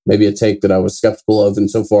maybe a take that I was skeptical of, and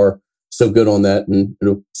so far so good on that, and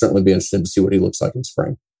it'll certainly be interesting to see what he looks like in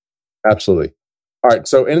spring. Absolutely. All right.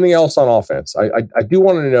 So, anything else on offense? I do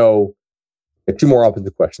want to know two more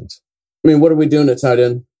offensive questions. I mean, what are we doing at tight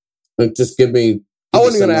end? Like, just give me. I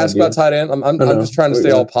wasn't going to ask about tight end. I'm just trying to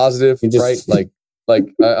stay all positive, right? Like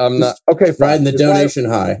I'm not okay. Riding the donation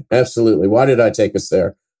high, absolutely. Why did I take us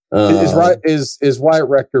there? Is Wyatt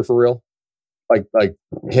Rector for real? Like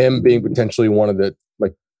him being potentially one of the,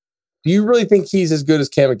 like, do you really think he's as good as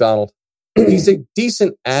Cam McDonald? He's a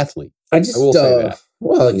decent athlete. I will say that.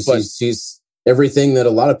 Well, he's everything that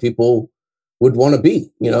a lot of people would want to be.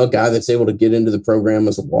 A guy that's able to get into the program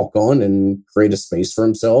as a walk-on and create a space for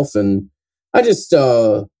himself. And I just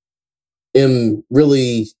am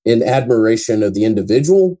really in admiration of the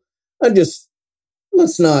individual. I'm just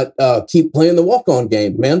let's not keep playing the walk-on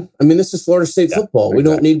game, man. I mean, this is Florida State football. We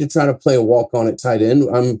don't need to try to play a walk-on at tight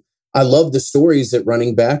end. I love the stories at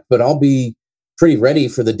running back, but I'll be pretty ready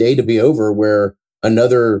for the day to be over where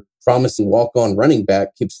another promising walk-on running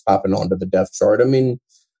back keeps popping onto the depth chart. I mean,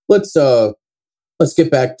 let's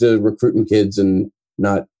get back to recruiting kids and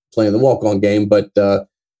not playing the walk-on game, but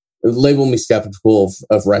label me skeptical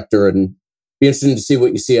of Rector, and be interesting to see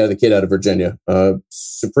what you see out of the kid out of Virginia.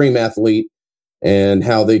 Supreme athlete, and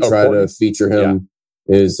how they try to feature him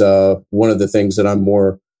is one of the things that I'm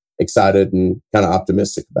more excited and kind of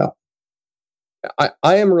optimistic about.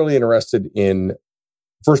 I am really interested in,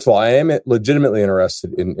 first of all, I am legitimately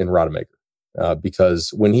interested in Rodemaker because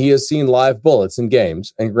when he has seen live bullets in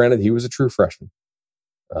games, and granted, he was a true freshman,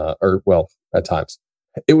 at times,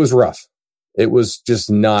 it was rough. It was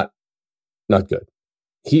just not good.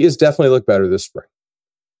 He has definitely looked better this spring,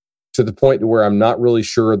 to the point to where I'm not really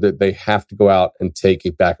sure that they have to go out and take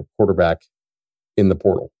a backup quarterback in the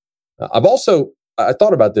portal. I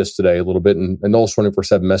thought about this today a little bit, and Noel's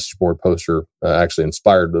 24/7 message board poster actually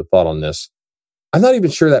inspired the thought on this. I'm not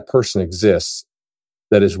even sure that person exists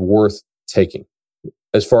that is worth taking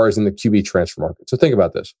as far as in the QB transfer market. So think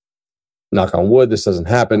about this. Knock on wood, this doesn't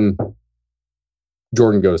happen.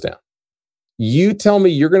 Jordan goes down. You tell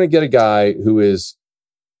me you're going to get a guy who is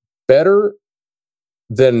better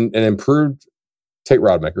than an improved Tate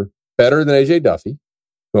Rodemaker, better than AJ Duffy,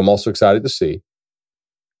 who I'm also excited to see,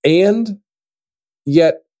 and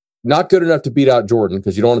yet not good enough to beat out Jordan,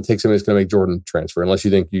 because you don't want to take somebody that's going to make Jordan transfer unless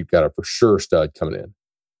you think you've got a for sure stud coming in,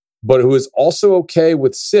 but who is also okay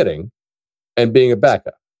with sitting and being a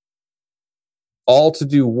backup. All to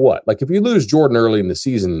do what? Like, if you lose Jordan early in the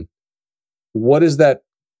season, what is that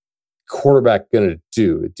quarterback going to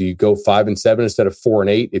do? Do you go 5-7 instead of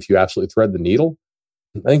 4-8 if you absolutely thread the needle?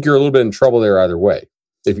 I think you're a little bit in trouble there either way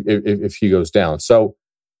if he goes down. So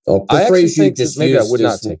the phrase you just maybe used I would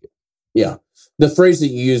not take it. Yeah. The phrase that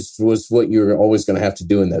you used was what you're always going to have to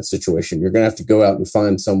do in that situation. You're going to have to go out and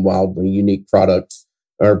find some wildly unique product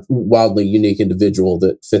or wildly unique individual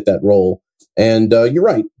that fit that role. And you're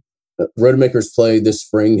right. Rodemaker's play this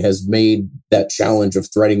spring has made that challenge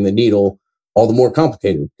of threading the needle all the more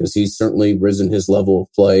complicated, because he's certainly risen his level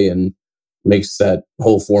of play and makes that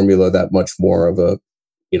whole formula that much more of a,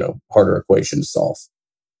 harder equation to solve.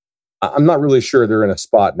 I'm not really sure they're in a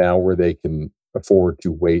spot now where they can afford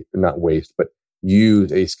to not waste, but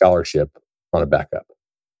use a scholarship on a backup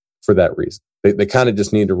for that reason. They kind of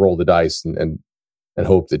just need to roll the dice and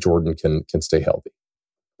hope that Jordan can stay healthy.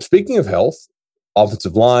 Speaking of health,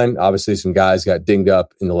 offensive line, obviously some guys got dinged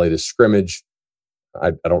up in the latest scrimmage.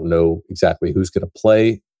 I don't know exactly who's going to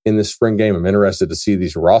play in this spring game. I'm interested to see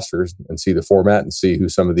these rosters and see the format and see who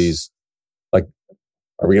some of these, like,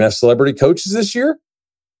 are we going to have celebrity coaches this year?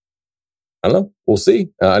 I don't know. We'll see.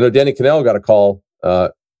 I know Danny Cannell got a call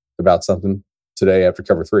about something today after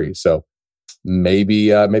cover 3. So maybe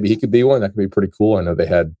he could be one. That could be pretty cool. I know they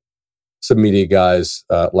had some media guys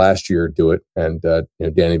last year do it, and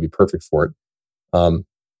Danny would be perfect for it.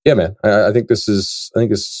 Yeah, man. I think this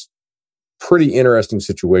is pretty interesting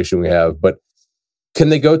situation we have, but can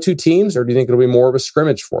they go 2 teams, or do you think it'll be more of a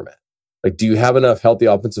scrimmage format? Like, do you have enough healthy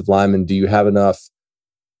offensive linemen? Do you have enough?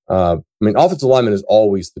 Offensive lineman is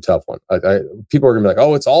always the tough one. People are going to be like,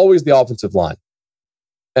 oh, it's always the offensive line.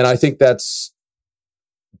 And I think that's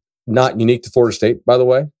not unique to Florida State, by the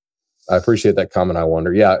way. I appreciate that comment. I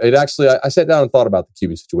wonder. Yeah, it actually, I sat down and thought about the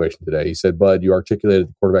QB situation today. He said, Bud, you articulated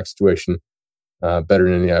the quarterback situation better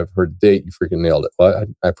than any I've heard to date. You freaking nailed it. Well,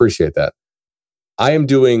 I appreciate that. I am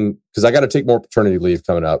doing, because I got to take more paternity leave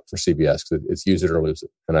coming up for CBS, because it's use it or lose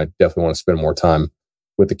it. And I definitely want to spend more time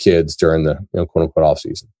with the kids during the quote unquote off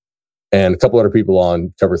season. And a couple other people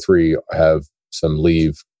on cover 3 have some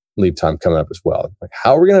leave time coming up as well. Like,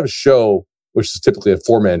 how are we going to have a show, which is typically a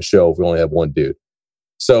 4-man show, if we only have one dude?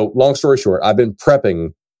 So long story short, I've been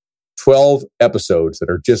prepping 12 episodes that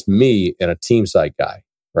are just me and a team site guy,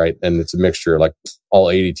 right? And it's a mixture, like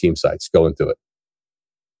all 80 team sites going through it.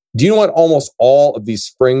 Do you know what almost all of these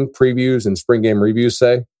spring previews and spring game reviews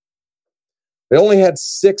say? They only had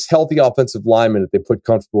 6 healthy offensive linemen that they put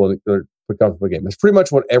comfortable in the game. That's pretty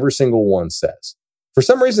much what every single one says. For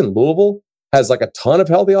some reason, Louisville has like a ton of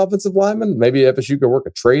healthy offensive linemen. Maybe FSU could work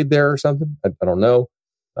a trade there or something. I don't know.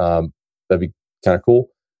 That'd be kind of cool.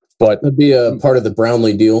 But it'd be a part of the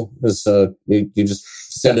Brownlee deal. Is you just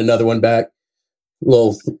send another one back.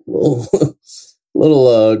 Little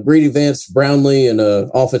Greedy Vance, Brownlee, and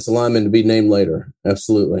offensive lineman to be named later.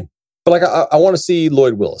 Absolutely. But like, I want to see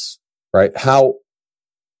Lloyd Willis, right?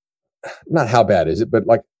 Not how bad is it, but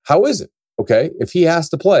like, how is it? Okay, if he has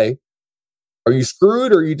to play, are you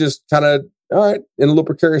screwed, or are you just kind of all right, in a little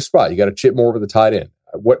precarious spot. You got to chip more over the tight end.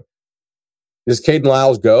 What does Caden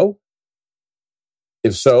Lyles go?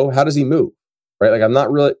 If so, how does he move? Right? Like I'm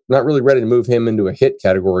not really ready to move him into a hit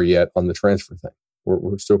category yet on the transfer thing.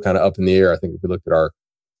 We're still kind of up in the air. I think if we look at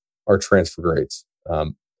our transfer grades,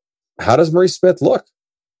 how does Maurice Smith look?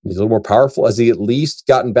 He's a little more powerful. Has he at least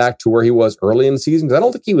gotten back to where he was early in the season? Because I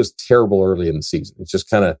don't think he was terrible early in the season. It's just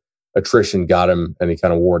kind of attrition got him, and he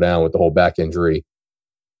kind of wore down with the whole back injury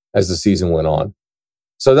as the season went on.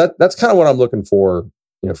 So that's kind of what I'm looking for,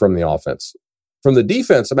 from the offense. From the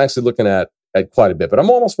defense, I'm actually looking at quite a bit, but I'm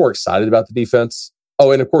almost more excited about the defense.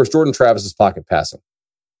 Oh, and of course, Jordan Travis's pocket passing.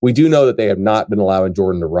 We do know that they have not been allowing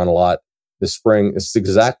Jordan to run a lot this spring. It's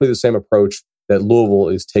exactly the same approach that Louisville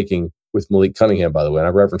is taking with Malik Cunningham, by the way. And I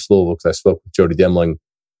referenced Louisville because I spoke with Jody Demling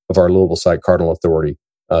of our Louisville site, Cardinal Authority,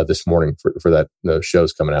 this morning for that those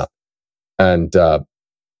shows coming out. And they're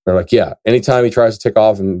like, yeah, anytime he tries to take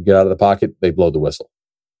off and get out of the pocket, they blow the whistle.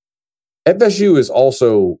 FSU is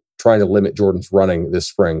also trying to limit Jordan's running this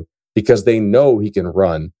spring because they know he can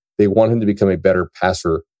run. They want him to become a better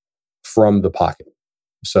passer from the pocket.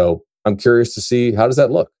 So I'm curious to see, how does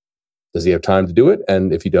that look? Does he have time to do it?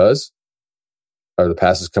 And if he does, are the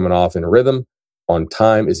passes coming off in rhythm, on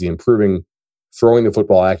time? Is he improving throwing the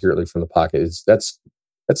football accurately from the pocket? That's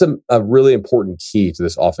a really important key to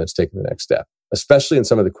this offense taking the next step, especially in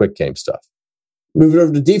some of the quick game stuff. Moving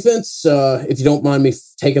over to defense, if you don't mind me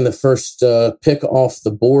taking the first pick off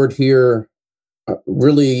the board here,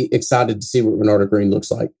 really excited to see what Renardo Green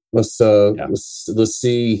looks like. Let's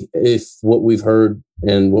see if what we've heard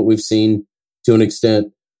and what we've seen to an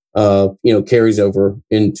extent, carries over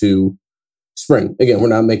into spring. Again, we're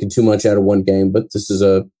not making too much out of one game, but this is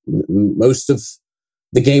most of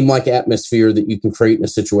the game-like atmosphere that you can create in a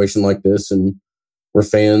situation like this. And we're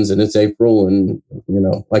fans, and it's April, and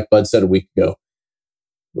like Bud said a week ago,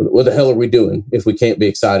 what the hell are we doing if we can't be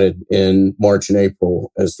excited in March and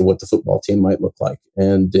April as to what the football team might look like?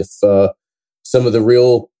 And if some of the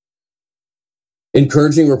real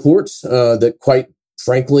encouraging reports that quite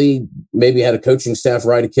frankly maybe had a coaching staff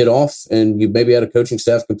write a kid off, and you maybe had a coaching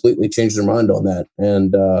staff completely change their mind on that,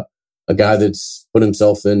 and a guy that's put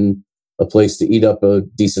himself in a place to eat up a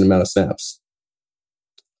decent amount of snaps.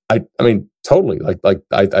 I mean, totally. Like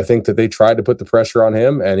I think that they tried to put the pressure on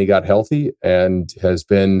him, and he got healthy and has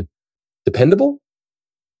been dependable.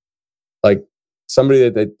 Like somebody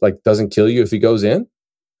that like doesn't kill you if he goes in.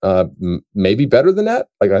 Maybe better than that.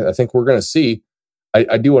 Like I think we're going to see.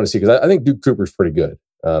 I do want to see, because I think Duke Cooper's pretty good.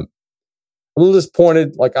 I'm a little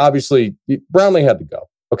disappointed. Like obviously Brownlee had to go.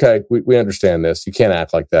 Okay, we understand this. You can't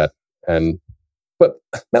act like that. But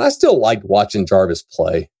man, I still liked watching Jarvis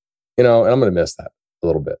play. And I'm going to miss that a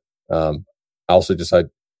little bit. I also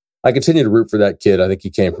I continue to root for that kid. I think he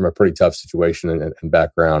came from a pretty tough situation and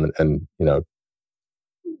background, and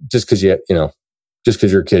just because you're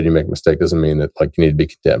a kid, you make a mistake doesn't mean that like you need to be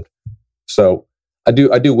condemned. So I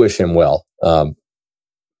do wish him well.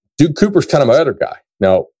 Duke Cooper's kind of my other guy.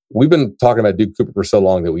 Now we've been talking about Duke Cooper for so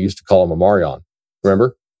long that we used to call him a Marion,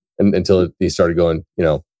 remember? And until he started going,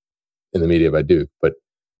 in the media by Duke. But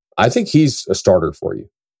I think he's a starter for you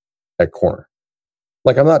at corner.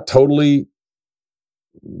 Like I'm not totally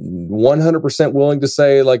 100% willing to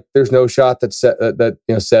say like there's no shot that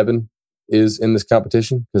 7 is in this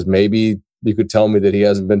competition, because maybe you could tell me that he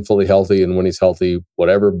hasn't been fully healthy, and when he's healthy,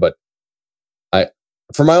 whatever. But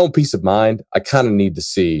for my own peace of mind, I kind of need to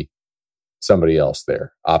see somebody else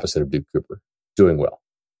there opposite of Duke Cooper doing well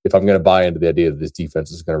if I'm going to buy into the idea that this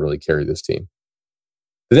defense is going to really carry this team.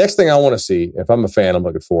 The next thing I want to see, if I'm a fan, I'm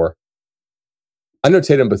looking for, I know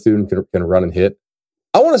Tatum Bethune can run and hit.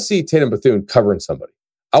 I want to see Tatum Bethune covering somebody.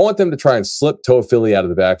 I want them to try and slip Toafili out of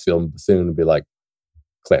the backfield and Bethune and be like,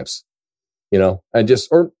 clamps, and just,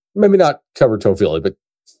 or maybe not cover Toafili, but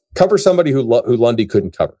cover somebody who Lundy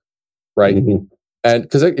couldn't cover, right? Mm-hmm. And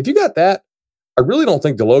because if you got that, I really don't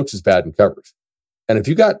think Deloach is bad in coverage. And if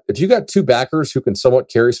you got two backers who can somewhat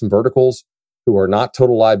carry some verticals, who are not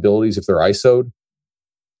total liabilities if they're ISO'd,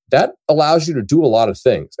 that allows you to do a lot of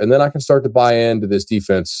things. And then I can start to buy into this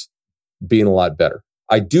defense being a lot better.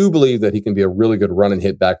 I do believe that he can be a really good run and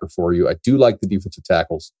hit backer for you. I do like the defensive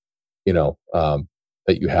tackles,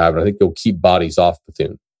 that you have. And I think they'll keep bodies off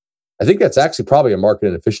Bethune. I think that's actually probably a market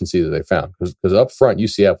inefficiency that they found, because up front,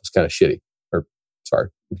 UCF was kind of shitty. Or sorry,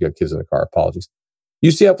 if you got kids in the car, apologies.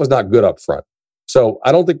 UCF was not good up front. So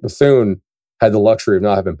I don't think Bethune had the luxury of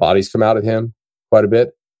not having bodies come out at him quite a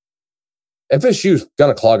bit. FSU's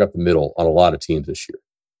going to clog up the middle on a lot of teams this year.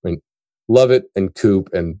 I mean, Lovett and Coop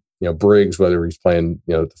and Briggs, whether he's playing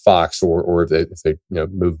the Fox or if they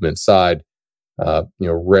move him inside.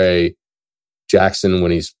 Ray Jackson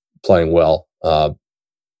when he's playing well.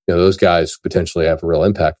 Those guys potentially have a real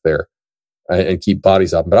impact there and keep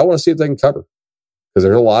bodies up. But I want to see if they can cover, because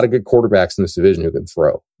there's a lot of good quarterbacks in this division who can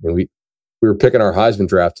throw. I mean, we were picking our Heisman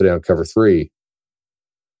draft today on Cover 3.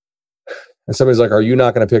 And somebody's like, are you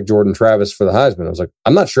not going to pick Jordan Travis for the Heisman? I was like,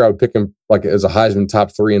 I'm not sure I would pick him like as a Heisman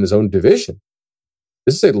top 3 in his own division.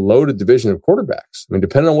 This is a loaded division of quarterbacks. I mean,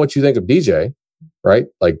 depending on what you think of DJ, right?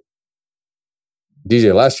 Like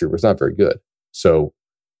DJ last year was not very good. So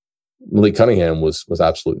Malik Cunningham was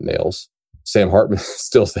absolute nails. Sam Hartman is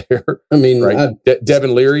still there. I mean, right?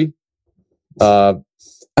 Devin Leary. I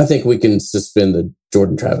think we can suspend the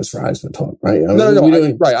Jordan Travis for Heisman talk, right? I mean,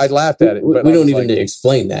 no. Right. I laughed at it. But we don't even need to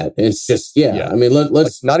explain that. It's just, I mean, let's like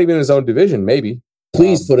not even in his own division, maybe.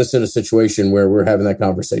 Please put us in a situation where we're having that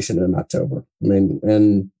conversation in October. I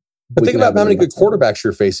mean, but think about how many good quarterbacks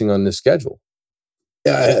you're facing on this schedule.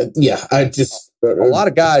 I just a lot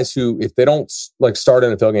of guys who, if they don't like start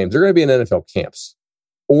NFL games, they're going to be in NFL camps,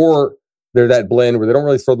 or they're that blend where they don't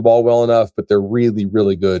really throw the ball well enough, but they're really,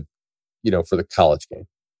 really good, for the college game.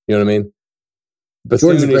 You know what I mean? But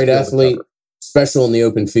Jordan's a great athlete, special in the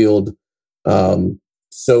open field.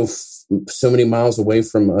 So many miles away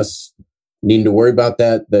from us needing to worry about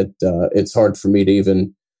that it's hard for me to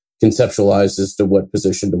even conceptualize as to what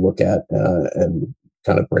position to look at and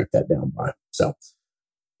kind of break that down by. So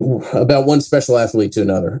about one special athlete to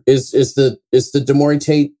another. Is the Demore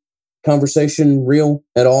Tate conversation real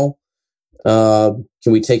at all? Can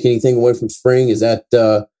we take anything away from spring? Is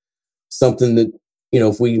that something that,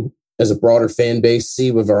 if we as a broader fan base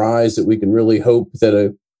see with our eyes, that we can really hope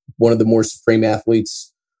that one of the more supreme athletes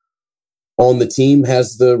on the team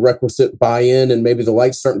has the requisite buy-in, and maybe the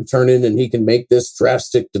light's starting to turn in and he can make this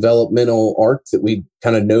drastic developmental arc that we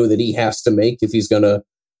kind of know that he has to make if he's going to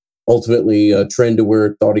ultimately trend to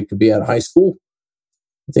where thought he could be out of high school.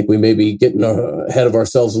 I think we may be getting ahead of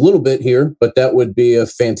ourselves a little bit here, but that would be a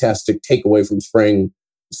fantastic takeaway from spring.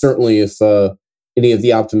 Certainly if any of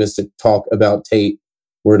the optimistic talk about Tate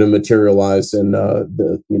were to materialize in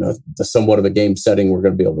the somewhat of a game setting we're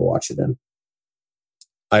going to be able to watch it in.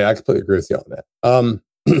 I completely agree with you on that.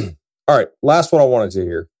 All right, last one I wanted to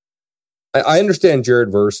hear. I understand Jared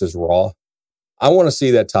Verse is raw. I want to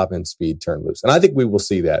see that top end speed turn loose, and I think we will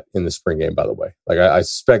see that in the spring game. By the way, like I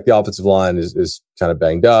suspect the offensive line is kind of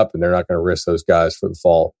banged up, and they're not going to risk those guys for the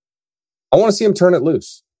fall. I want to see him turn it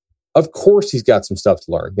loose. Of course, he's got some stuff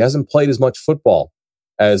to learn. He hasn't played as much football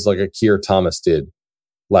as like a Keir Thomas did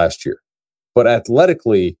last year, but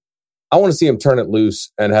athletically, I want to see him turn it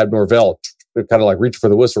loose and have Norvell kind of like reach for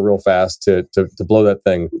the whistle real fast to blow that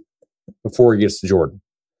thing before he gets to Jordan.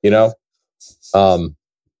 That's what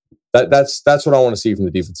I want to see from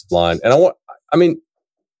the defensive line. And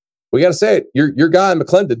we got to say it. Your guy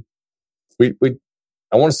McClendon.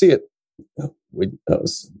 I want to see it.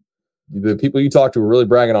 The people you talked to were really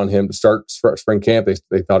bragging on him to start spring camp.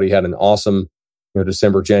 They thought he had an awesome,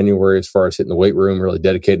 December, January as far as hitting the weight room, really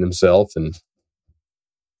dedicating himself. And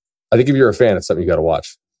I think if you're a fan, it's something you got to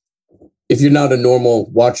watch. If you're not a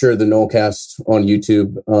normal watcher of the Nolecast on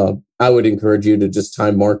YouTube, I would encourage you to just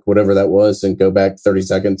time mark whatever that was and go back 30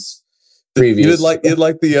 seconds previous. You'd like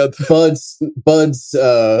the Bud's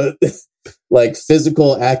like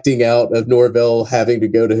physical acting out of Norvell having to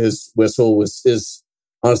go to his whistle is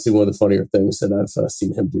honestly one of the funnier things that I've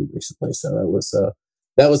seen him do recently. So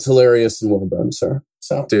that was hilarious and well done, sir.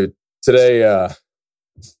 So, dude, today's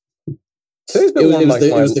been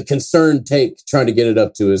it was the concerned take trying to get it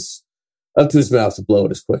up to his mouth to blow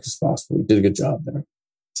it as quick as possible. He did a good job there.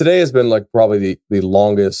 Today has been like probably the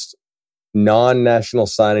longest non-national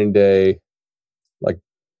signing day, like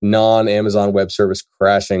non-Amazon Web Service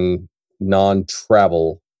crashing,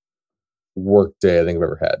 non-travel work day I think I've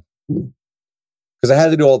ever had. Because I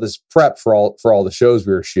had to do all this prep for all the shows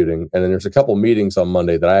we were shooting, and then there's a couple meetings on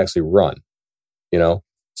Monday that I actually run.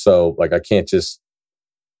 So like I can't just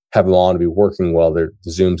have them on to be working while the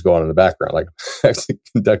Zooms go on in the background. Like I'm actually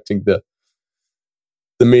conducting the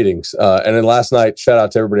meetings. And then last night, shout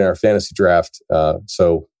out to everybody in our fantasy draft.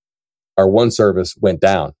 So our one service went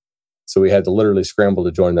down. So we had to literally scramble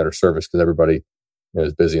to join another service because everybody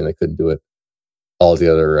was busy and they couldn't do it all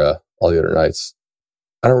the other nights.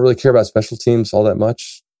 I don't really care about special teams all that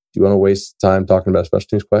much. Do you want to waste time talking about a special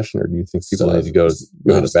teams question, or do you think people need to go to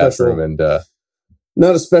the bathroom and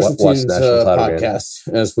not a special teams podcast,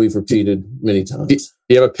 as we've repeated many times? Do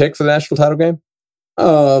you have a pick for the national title game?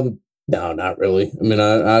 No, not really. I mean,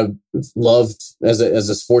 I loved as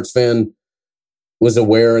a sports fan, was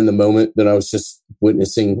aware in the moment that I was just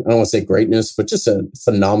witnessing, I don't want to say greatness, but just a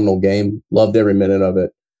phenomenal game. Loved every minute of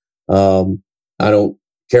it.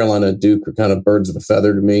 Carolina and Duke are kind of birds of a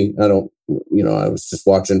feather to me. I don't I was just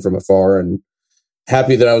watching from afar and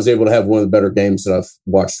happy that I was able to have one of the better games that I've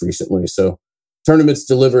watched recently. So tournament's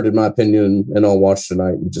delivered, in my opinion, and I'll watch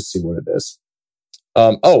tonight and just see what it is.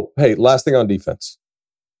 Hey, last thing on defense,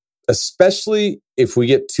 especially if we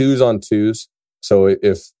get 2s-on-2s. So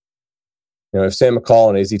if Sam McCall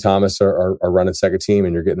and AZ Thomas are running second team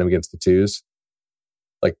and you're getting them against the 2s,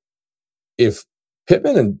 like if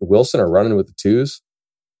Pittman and Wilson are running with the 2s,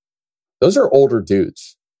 those are older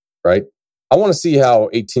dudes, right? I want to see how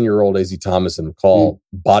 18-year-old AZ Thomas and McCall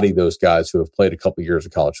body those guys who have played a couple years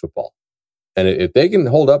of college football. And if they can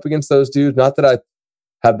hold up against those dudes, not that I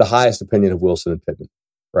have the highest opinion of Wilson and Pittman,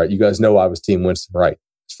 right? You guys know I was Team Winston, right?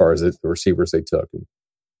 As far as the receivers they took.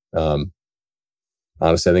 And,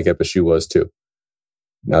 honestly, I think FSU was too.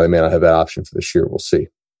 Now they may not have that option for this year. We'll see.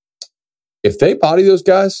 If they body those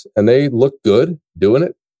guys and they look good doing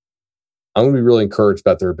it, I'm going to be really encouraged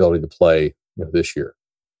about their ability to play this year.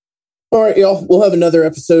 All right, y'all. We'll have another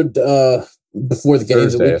episode before the game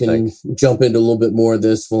Thursday, that we can jump into a little bit more of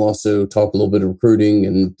this. We'll also talk a little bit of recruiting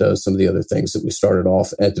and some of the other things that we started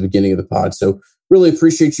off at the beginning of the pod. So really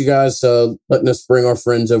appreciate you guys letting us bring our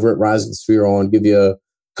friends over at Rising Sphere on, give you a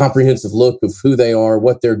comprehensive look of who they are,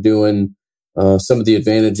 what they're doing, some of the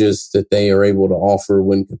advantages that they are able to offer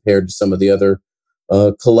when compared to some of the other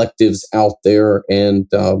collectives out there. And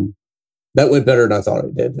that went better than I thought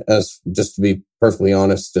it did, as just to be perfectly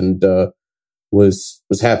honest, and was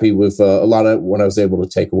happy with a lot of what I was able to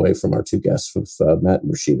take away from our two guests with Matt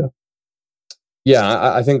and Rashida.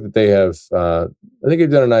 Yeah, I think that they have. I think they've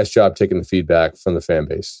done a nice job taking the feedback from the fan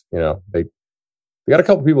base. They got a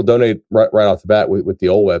couple people donate right off the bat with the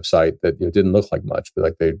old website that didn't look like much, but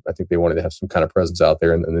I think they wanted to have some kind of presence out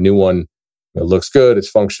there. And the new one looks good, it's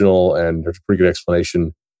functional, and there's a pretty good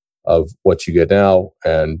explanation of what you get now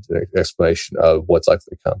and an explanation of what's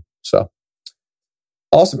likely to come. So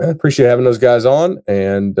awesome, man! Appreciate having those guys on.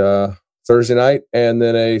 And Thursday night, and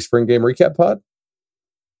then a spring game recap pod.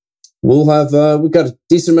 We'll have we've got a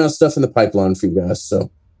decent amount of stuff in the pipeline for you guys.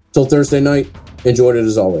 So till Thursday night, enjoyed it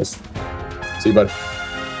as always. See you, buddy.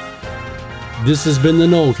 This has been the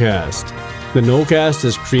Nolecast. The Nolecast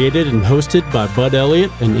is created and hosted by Bud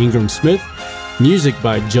Elliott and Ingram Smith, music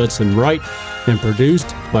by Judson Wright, and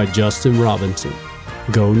produced by Justin Robinson.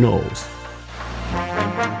 Go Noles.